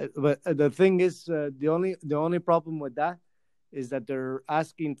that team. the thing is, the only problem with that is that they're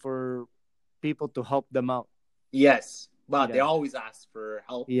asking for people to help them out. Yes, but Yeah. they always ask for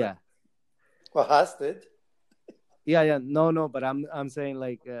help. Yeah. Well, Haas did. Yeah. No. But I'm saying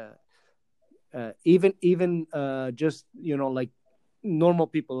like, even just like normal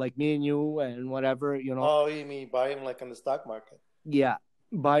people like me and you and whatever, Oh, you mean buy him like on the stock market? Yeah.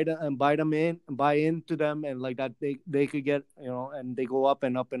 Buy into them, and like that they could get and they go up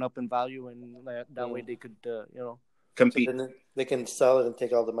and up and up in value, and that way they could Compete. So then they can sell it and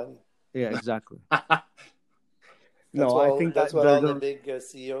take all the money. Yeah, exactly. That's I think that's what all the big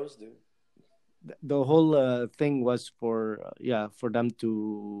CEOs do. The whole thing was for them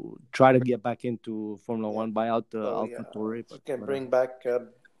to try to get back into Formula One, buy out the AlphaTauri. You can bring back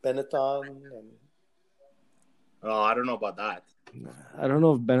Benetton. Oh, I don't know about that. I don't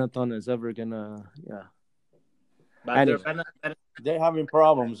know if Benetton is ever gonna. Yeah. But Anyway. They're having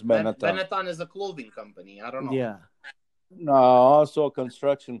problems, Benetton. Benetton is a clothing company. I don't know. Yeah. No, also a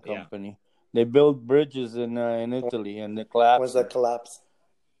construction company. They build bridges in Italy, and they collapse. Was that collapse?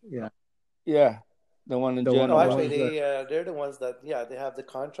 Yeah. Yeah, the one in The one- Genoa. No, actually, they're the ones that they have the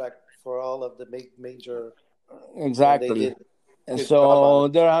contract for all of the major. Exactly. And so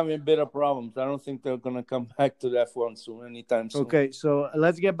they're having a bit of problems. I don't think they're gonna come back to the F1 soon, anytime soon. Okay, so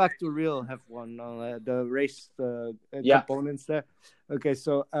let's get back to real F1, the race components there. Okay,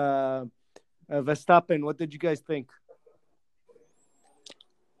 so Verstappen, what did you guys think?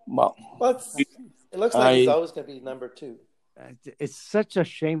 Well, it looks like he's always going to be number 2. It's such a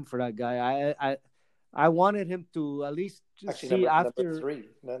shame for that guy. I wanted him to at least see after number 3,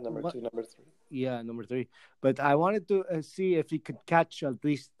 not number 2, number 3. Yeah, number 3. But I wanted to see if he could catch at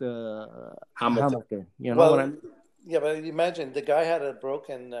least Hamilton. You know what I mean? Yeah, but imagine the guy had a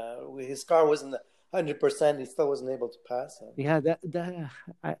broken. His car wasn't 100%. He still wasn't able to pass him. Yeah,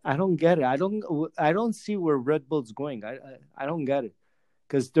 I don't get it. I don't see where Red Bull's going. I don't get it,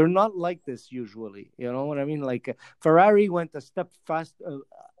 because they're not like this usually. You know what I mean? Like Ferrari went a step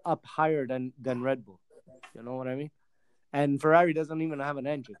up higher than Red Bull. You know what I mean? And Ferrari doesn't even have an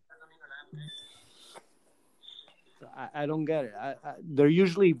engine. I don't get it. They're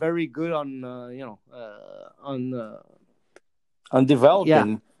usually very good on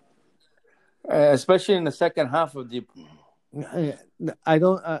developing, especially in the second half of the. I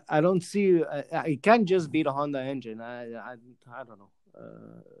don't see. It can't just be the Honda engine. I don't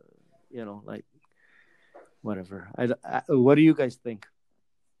know. Like whatever. What do you guys think?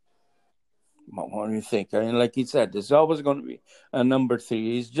 What do you think? I mean, like you said, there's always going to be a number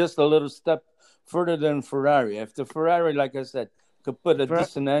 3. He's just a little step further than Ferrari. If the Ferrari, like I said, could put a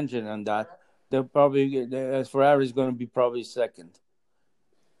decent engine on that, they'll probably Ferrari's going to be probably second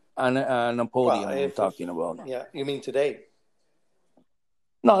on a podium. I'm talking about. Yeah, you mean today?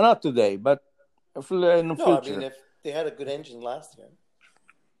 No, not today, but in the future. I mean, if they had a good engine last year,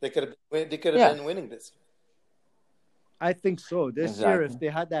 they could have been winning this year. I think so. This year, if they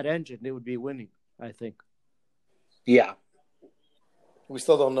had that engine, they would be winning, I think. Yeah. We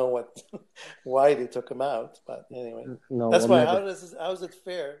still don't know why they took him out, but anyway. No, that's why. How is it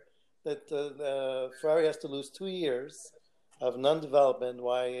fair that Ferrari has to lose 2 years of non-development?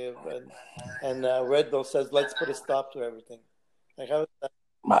 And Red Bull says, let's put a stop to everything. Like, how is that?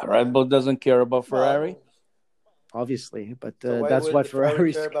 Red Bull doesn't care about Ferrari. Obviously, but so that's why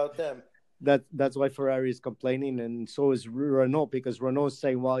Ferrari care about them. That's why Ferrari is complaining, and so is Renault, because Renault is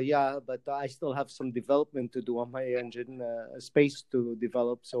saying, well, yeah, but I still have some development to do on my engine, space to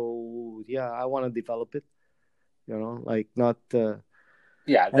develop. So yeah, I want to develop it. Like not. Them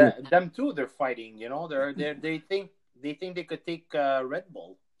too. They're fighting. They think they could take Red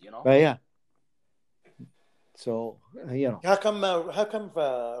Bull. Yeah. So how come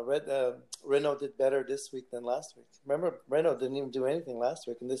Renault did better this week than last week? Remember, Renault didn't even do anything last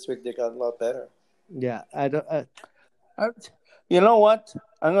week, and this week they got a lot better. Yeah, I don't. You know what?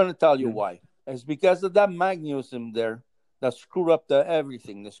 I'm going to tell you why. It's because of that Magnussen there. that screwed up the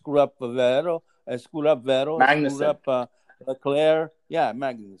everything. They screwed up Vettel, screwed up Leclerc. Yeah,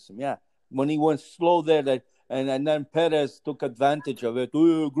 Magnussen. Yeah, when he went slow there, and then Perez took advantage of it.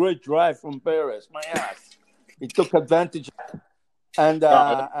 Ooh, great drive from Perez. My ass. He took advantage, and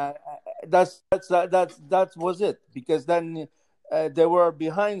that was it. Because then they were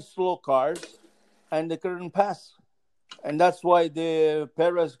behind slow cars, and they couldn't pass. And that's why the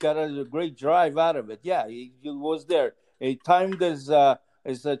Perez got a great drive out of it. Yeah, he was there. He timed his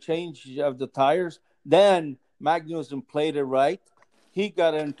change of the tires. Then Magnussen played it right. He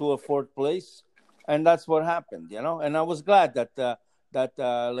got into a fourth place, and that's what happened. And I was glad that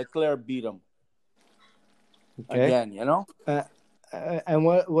Leclerc beat him again. And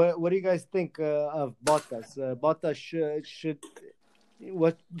what do you guys think of Bottas? Bottas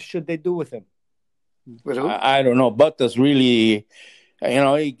what should they do with him? I don't know. Bottas really,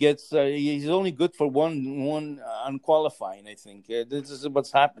 he gets. He's only good for one on qualifying. I think this is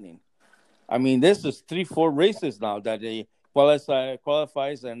what's happening. I mean, this is 3-4 races now that he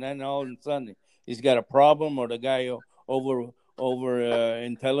qualifies, and then all of a sudden he's got a problem, or the guy over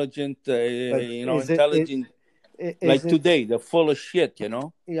intelligent. Intelligent. Like today, they're full of shit.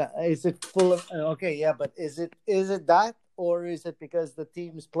 Yeah, is it full of? Okay, yeah, but is it that, or is it because the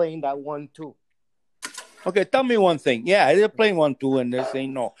team's playing that 1-2? Okay, tell me one thing. Yeah, they're playing 1-2 and they're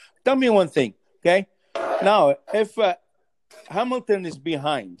saying no. Tell me one thing, okay? Now, if Hamilton is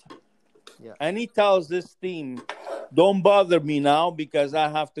behind, and he tells this team, don't bother me now because I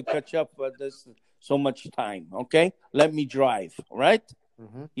have to catch up for this so much time, okay? Let me drive, right?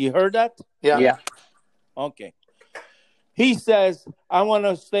 Mm-hmm. You heard that? Yeah. Okay. He says, I want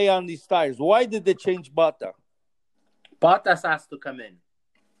to stay on these tires. Why did they change Bottas? Bottas has to come in.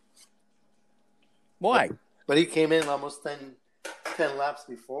 Why? But he came in almost 10 laps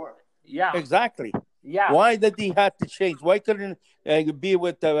before. Yeah. Exactly. Yeah. Why did he have to change? Why couldn't be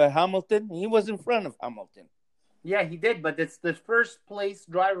with Hamilton? He was in front of Hamilton. Yeah, he did, but it's the first place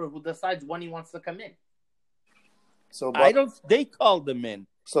driver who decides when he wants to come in. So they called him in.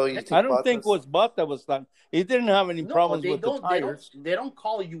 So I don't think it was Bottas was done. He didn't have any problems with the tires. They don't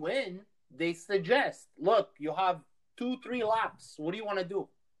call you in. They suggest, look, you have 2-3 laps. What do you want to do?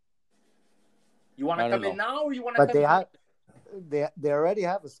 You want to come in now, or you want to come in? They already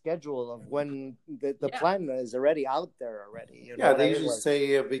have a schedule of when the plan is already out there already. They usually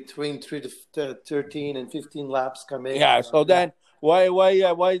say between 13 and 15 laps come in. Yeah, so then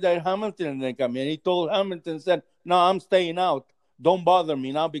why did Hamilton then come in? He told Hamilton, said, no, I'm staying out. Don't bother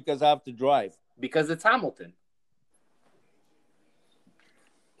me now because I have to drive. Because it's Hamilton.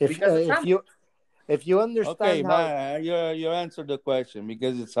 If you understand you answered the question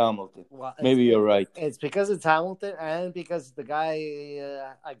because it's Hamilton. Well, maybe you're right. It's because it's Hamilton, and because the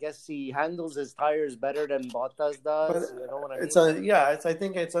guy, I guess he handles his tires better than Bottas does. You know what I mean? I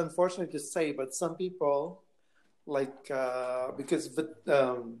think it's unfortunate to say, but some people like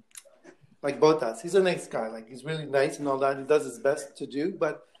Bottas, he's a nice guy. Like, he's really nice and all that. He does his best to do,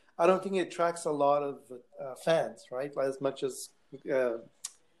 but I don't think it attracts a lot of fans, right? As much as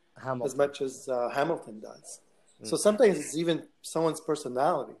Hamilton does. So sometimes it's even someone's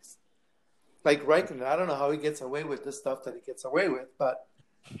personalities. Like Raikkonen, I don't know how he gets away with this stuff that he gets away with, but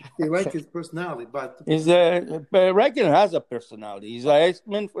they like his personality. But Raikkonen has a personality. He's an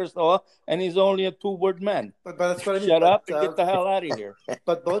Iceman, first of all, and he's only a two-word man. But that's what I mean. Shut up and get the hell out of here.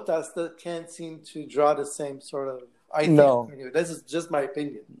 But Bottas can't seem to draw the same sort of... This is just my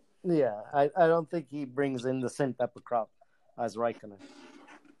opinion. Yeah, I don't think he brings in the same type of crowd as Raikkonen.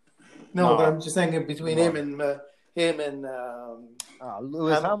 No, but I'm just saying between him and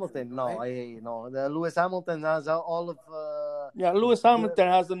Lewis Hamilton. No, the Lewis Hamilton has all of. Lewis Hamilton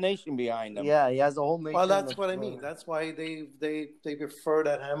has the nation behind him. Yeah, he has the whole nation. Well, that's what I mean. That's why they prefer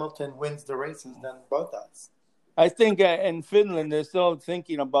that Hamilton wins the races than Bottas. I think in Finland they're still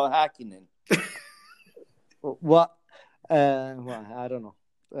thinking about Häkkinen. Well, I don't know.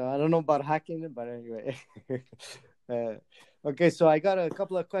 I don't know about Häkkinen, but anyway. Okay, so I got a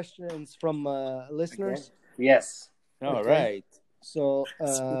couple of questions from listeners. Okay. Yes. All right. So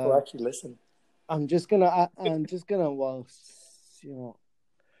people actually listen. I'm just gonna.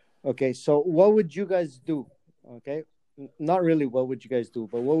 Okay. So what would you guys do? Okay, not really. What would you guys do?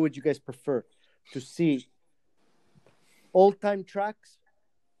 But what would you guys prefer to see? Old time tracks,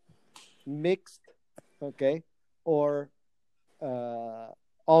 mixed, okay, or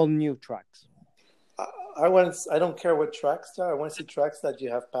all new tracks? I don't care what tracks there are. I want to see tracks that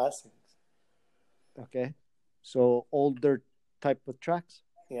you have passings. Okay. So older type of tracks?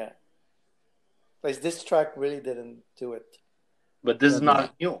 Yeah. Like this track really didn't do it. But this is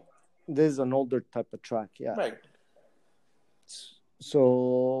not new. This is an older type of track, yeah. Right.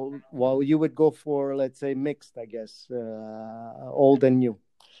 So, well, you would go for, let's say, mixed, I guess, old and new.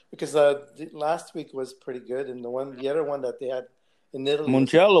 Because last week was pretty good, and the other one that they had in Italy,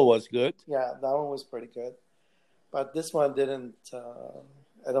 Mugello was good. Yeah, that one was pretty good, but this one didn't.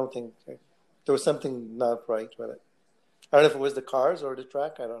 I don't think there was something not right with it. I don't know if it was the cars or the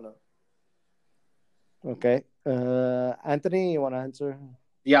track. I don't know. Okay, Anthony, you want to answer?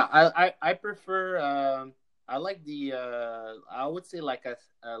 Yeah, I prefer. I like the. I would say like an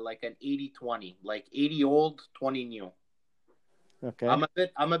 80-20, like 80 old, 20 new. Okay.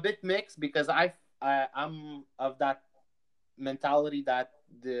 I'm a bit mixed because I'm of that mentality that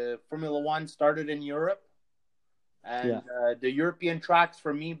the Formula One started in Europe, and the European tracks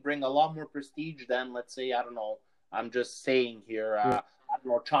for me bring a lot more prestige than, let's say, I don't know. I'm just saying here. I don't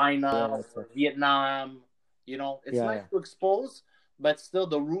know, China or Vietnam. You know, it's nice to expose, but still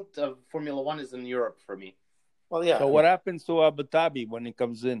the root of Formula One is in Europe for me. Well, yeah. So what happens to Abu Dhabi when it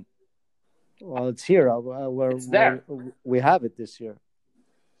comes in? Well, it's here. It's there. We have it this year.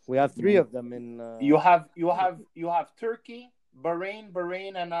 We have 3 of them in. You have Turkey, Bahrain,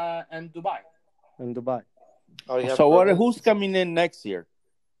 and Dubai. In Dubai. Oh, so who's coming in next year?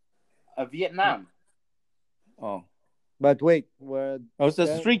 Vietnam. Oh. But wait, where? It was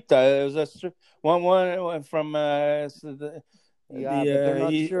a street. It was a street. One from. But they're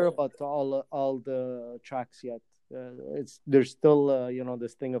not sure about all the tracks yet. There's still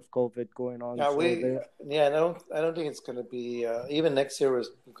this thing of COVID going on. Yeah, I don't think it's going to be even next year.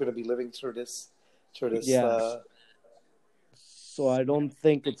 We're going to be living through this. Yeah. So I don't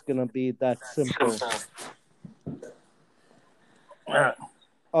think it's going to be that simple.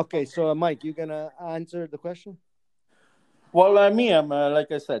 Okay, so Mike, you gonna answer the question? Well, I'm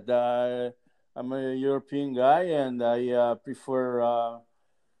like I said, I'm a European guy, and I prefer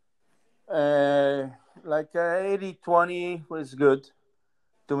like 80-20 was good.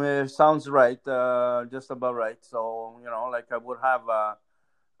 To me, it sounds right, just about right. So, like I would have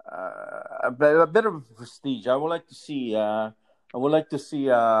a bit of prestige. I would like to see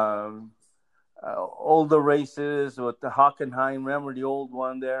all the races with the Hockenheim. Remember the old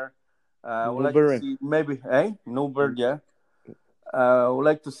one there? I would like to see maybe, Newberg, yeah. I would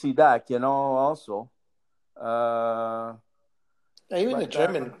like to see that, also. Even the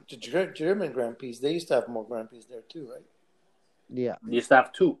German Grand Prix, they used to have more Grand Prix there too, right? Yeah. They used to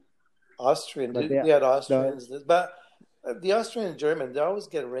have 2. Austrian. They had Austrians. But the Austrian and German, they always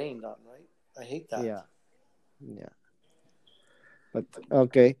get rained on, right? I hate that. Yeah. But,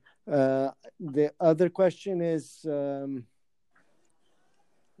 okay. The other question is... wait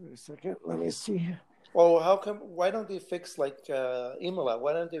a second. Let me see here. Well, why don't they fix like Imola?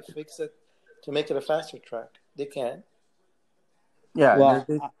 Why don't they fix it to make it a faster track? They can. Yeah. Well,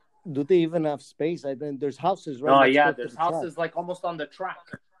 do they even have space? I think there's houses right. Oh yeah, there's houses like almost on the track.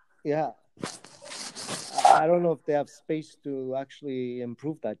 Yeah. I don't know if they have space to actually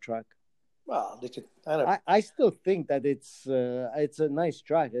improve that track. Well, they could. I still think that it's a nice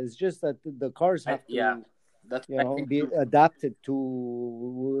track. It's just that the cars have to. That's be adapted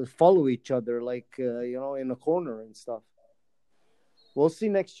to follow each other, like in a corner and stuff. We'll see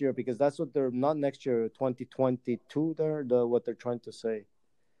next year because that's what they're not next year, 2022. What they're trying to say.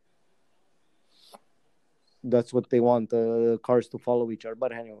 That's what they want the cars to follow each other.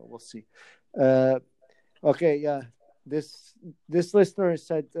 But anyway, we'll see. Okay, yeah. This listener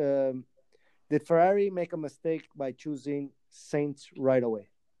said, did Ferrari make a mistake by choosing Sainz right away?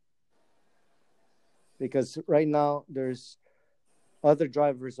 Because right now there's other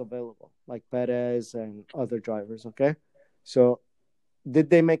drivers available, like Perez and other drivers, okay? So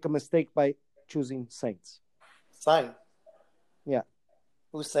did they make a mistake by choosing Sainz? Sainz? Yeah.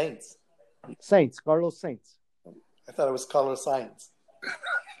 Who's Sainz? Sainz, Carlos Sainz. I thought it was Carlos Sainz.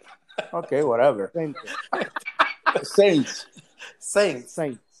 Okay, whatever. Sainz.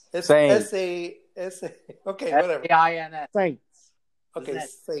 Sainz. It's Sainz. S-A. Okay, whatever. S-A-I-N-S. Sainz. Okay,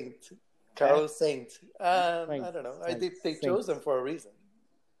 Sainz. Carlos Sainz. I don't know. I think they chose him for a reason.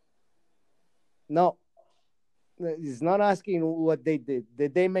 No. He's not asking what they did.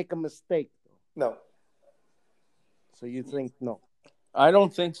 Did they make a mistake? No. So you think no? I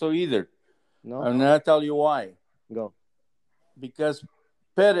don't think so either. No. I'm going to tell you why. Go. Because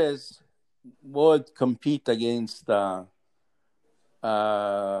Perez would compete against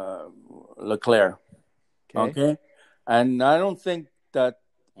Leclerc. Okay? And I don't think that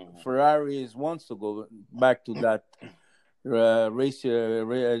Ferrari wants to go back to that race.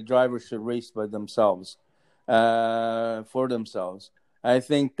 Drivers should race by themselves, for themselves. I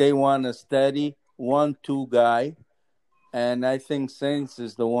think they want a steady 1-2 guy, and I think Sainz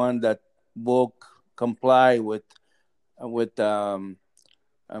is the one that will comply with with a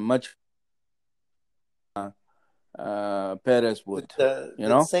much Perez would.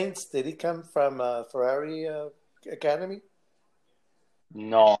 Did Saints, did he come from Ferrari Academy?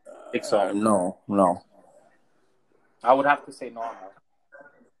 No, I think so. No. I would have to say no.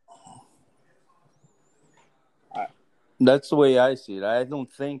 That's the way I see it. I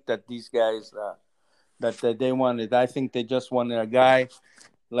don't think that these guys that they wanted. I think they just wanted a guy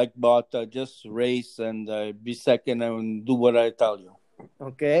like Botta, just race and be second and do what I tell you.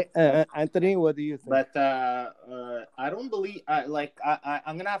 Okay, Anthony, what do you think? But I don't believe.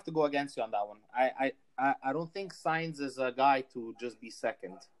 I'm gonna have to go against you on that one. I don't think Sainz is a guy to just be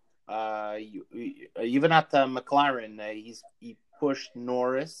second. Even at McLaren, he pushed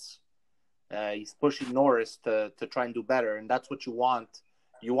Norris. He's pushing Norris to try and do better, and that's what you want.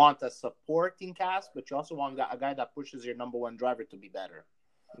 You want a supporting cast, but you also want a guy that pushes your number one driver to be better.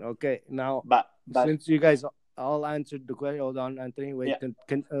 Okay, now, but since you guys all answered the question, hold on, Anthony. Wait,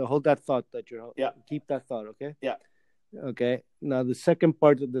 can hold that thought that you're. Yeah. Keep that thought, okay? Yeah. Okay. Now the second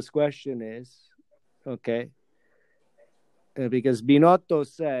part of this question is, okay, because Binotto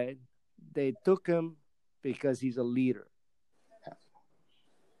said they took him because he's a leader.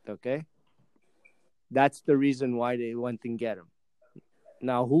 Okay. That's the reason why they went and get him.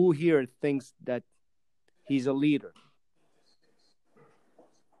 Now, who here thinks that he's a leader?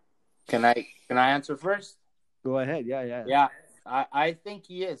 Can I answer first? Go ahead. Yeah. Yeah, I think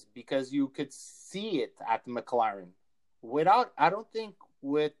he is, because you could see it at McLaren. I don't think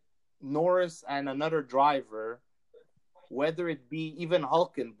with Norris and another driver, whether it be even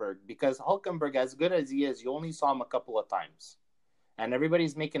Hülkenberg, because Hülkenberg, as good as he is, you only saw him a couple of times. And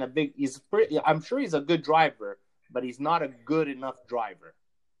everybody's making I'm sure he's a good driver, but he's not a good enough driver.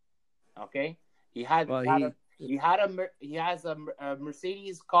 Okay? He has a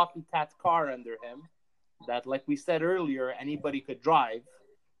Mercedes copycat car under him that, like we said earlier, anybody could drive.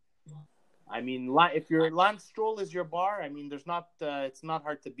 I mean, if your Lance Stroll is your bar, I mean, it's not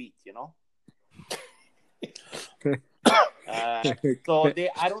hard to beat, you know? So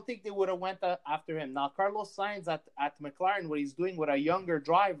I don't think they would have went after him. Now, Carlos Sainz at McLaren, what he's doing with a younger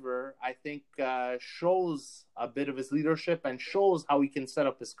driver, I think shows a bit of his leadership and shows how he can set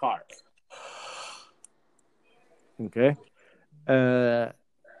up his car. Okay.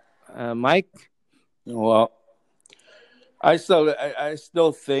 Mike? Well, I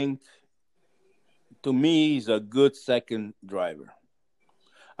still think, to me, he's a good second driver.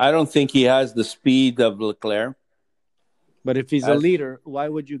 I don't think he has the speed of Leclerc. But if he's a leader, why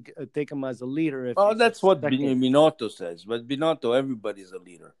would you take him as a leader? That's what Binotto says. But Binotto, everybody's a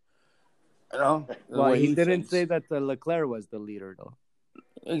leader. You know? Well, he didn't say that Leclerc was the leader, though.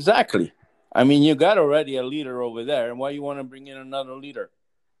 Exactly. I mean, you got already a leader over there, and why you want to bring in another leader?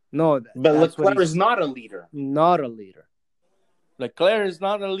 No, but Leclerc is not a leader. Not a leader. Leclerc is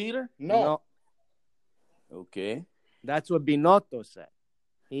not a leader? No. Okay. That's what Binotto said.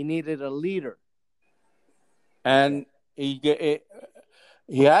 He needed a leader. And he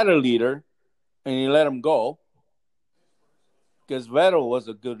had a leader, and he let him go, because Vettel was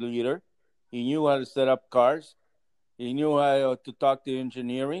a good leader. He knew how to set up cars. He knew how to talk to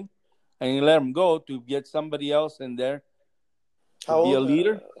engineering, and he let him go to get somebody else in there to be a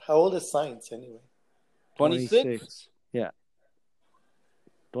leader. How old is Sainz anyway? 26. Yeah.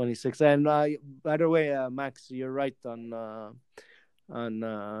 26. And by the way, Max, you're right on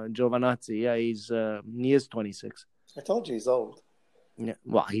Giovinazzi. Yeah, he is 26. I told you he's old. Yeah,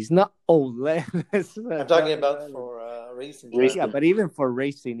 well, he's not old. I'm talking about for racing. Yeah, but even for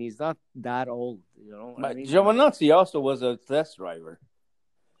racing, he's not that old. You know, but Giovinazzi also was a test driver.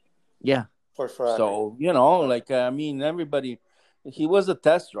 Yeah, for Ferrari. So everybody. He was a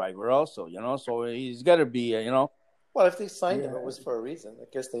test driver also. So he's got to be. Well, if they signed him, it was for a reason. I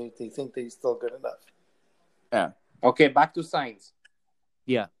guess they think that he's still good enough. Yeah. Okay, back to Sainz.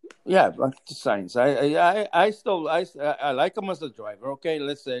 Yeah, back to Sainz. I like him as a driver. Okay,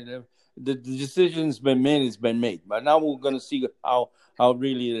 let's say the decision's been made. It's been made, but now we're gonna see how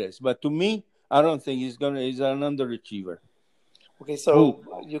really it is. But to me, I don't think he's an underachiever. Okay, so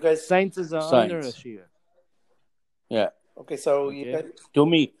you guys, Sainz is an underachiever. Yeah. Okay, so you guys, to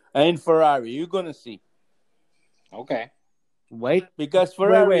me, and Ferrari, you're gonna see. Okay. Wait, because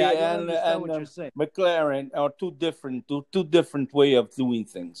Ferrari and McLaren are two different way of doing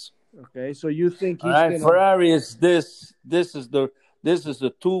things. Okay, so you think he's Ferrari is this is the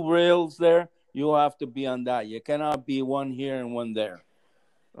two rails there. You have to be on that. You cannot be one here and one there.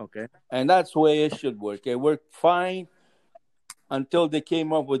 Okay, and that's the way it should work. It worked fine until they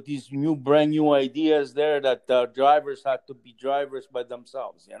came up with these brand new ideas there that drivers had to be drivers by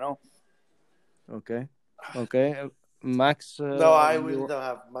themselves. Okay. Max. No, I really don't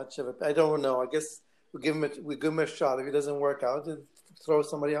have much of it. I don't know. I guess we give him a shot. If it doesn't work out, then throw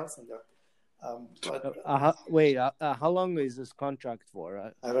somebody else in there. Wait, how long is this contract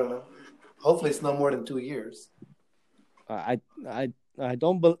for? I don't know. Hopefully, it's no more than 2 years. I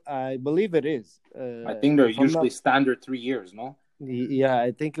believe it is. I think they're usually standard 3 years, no? Yeah,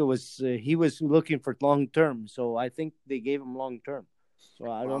 I think it was. He was looking for long term, so I think they gave him long term.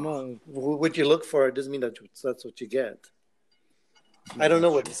 So I don't know. What you look for, it doesn't mean that's what you get. I don't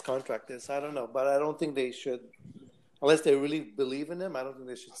know what his contract is. I don't know, but I don't think they should, unless they really believe in him. I don't think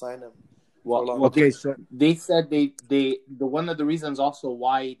they should sign him. Well, okay, so they said the one of the reasons also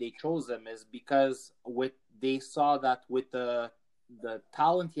why they chose him is because they saw that with the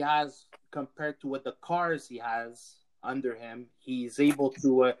talent he has compared to what the cars he has under him, he's able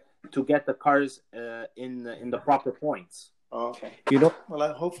to get the cars in the proper points. Oh, okay.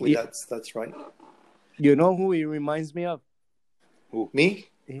 Well, hopefully that's right. You know who he reminds me of? Who? Me?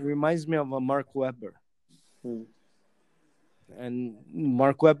 He reminds me of a Mark Webber. And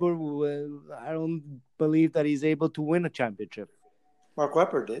Mark Webber, I don't believe that he's able to win a championship. Mark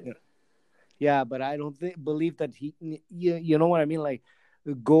Webber did. Yeah, but I don't believe that he. You know what I mean? Like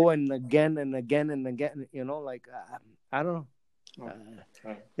go and again and again and again. You know, like I don't know.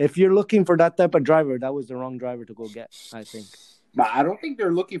 If you're looking for that type of driver, that was the wrong driver to go get, I think. But I don't think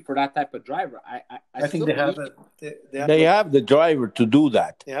they're looking for that type of driver. I think they have They have the driver to do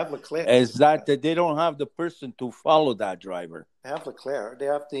that. They have Leclerc. Is that they don't have the person to follow that driver. They have Leclerc.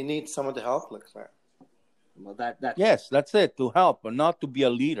 They need someone to help Leclerc. Well, yes, that's it, to help, but not to be a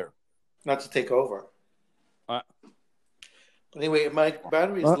leader. Not to take over. Anyway, my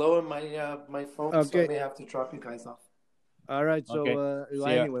battery is low on my phone, so I may have to drop you guys off. All right, so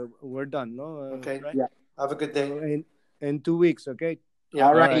anyway, we're done, no? Okay, right? yeah. Have a good day. In 2 weeks, okay? Yeah,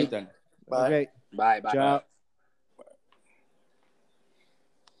 all right then. Bye. Okay. Bye. Ciao.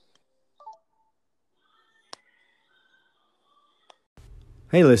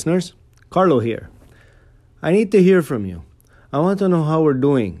 Hey, listeners. Carlo here. I need to hear from you. I want to know how we're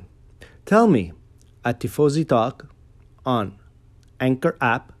doing. Tell me at Tifosi Talk on Anchor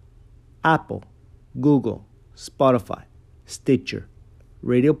app, Apple, Google, Spotify, Stitcher,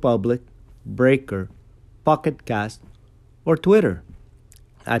 Radio Public, Breaker, Pocket Cast, or Twitter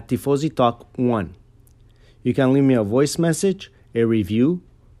at Tifosi Talk 1. You can leave me a voice message, a review,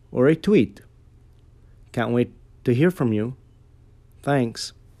 or a tweet. Can't wait to hear from you.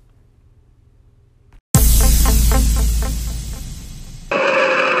 Thanks.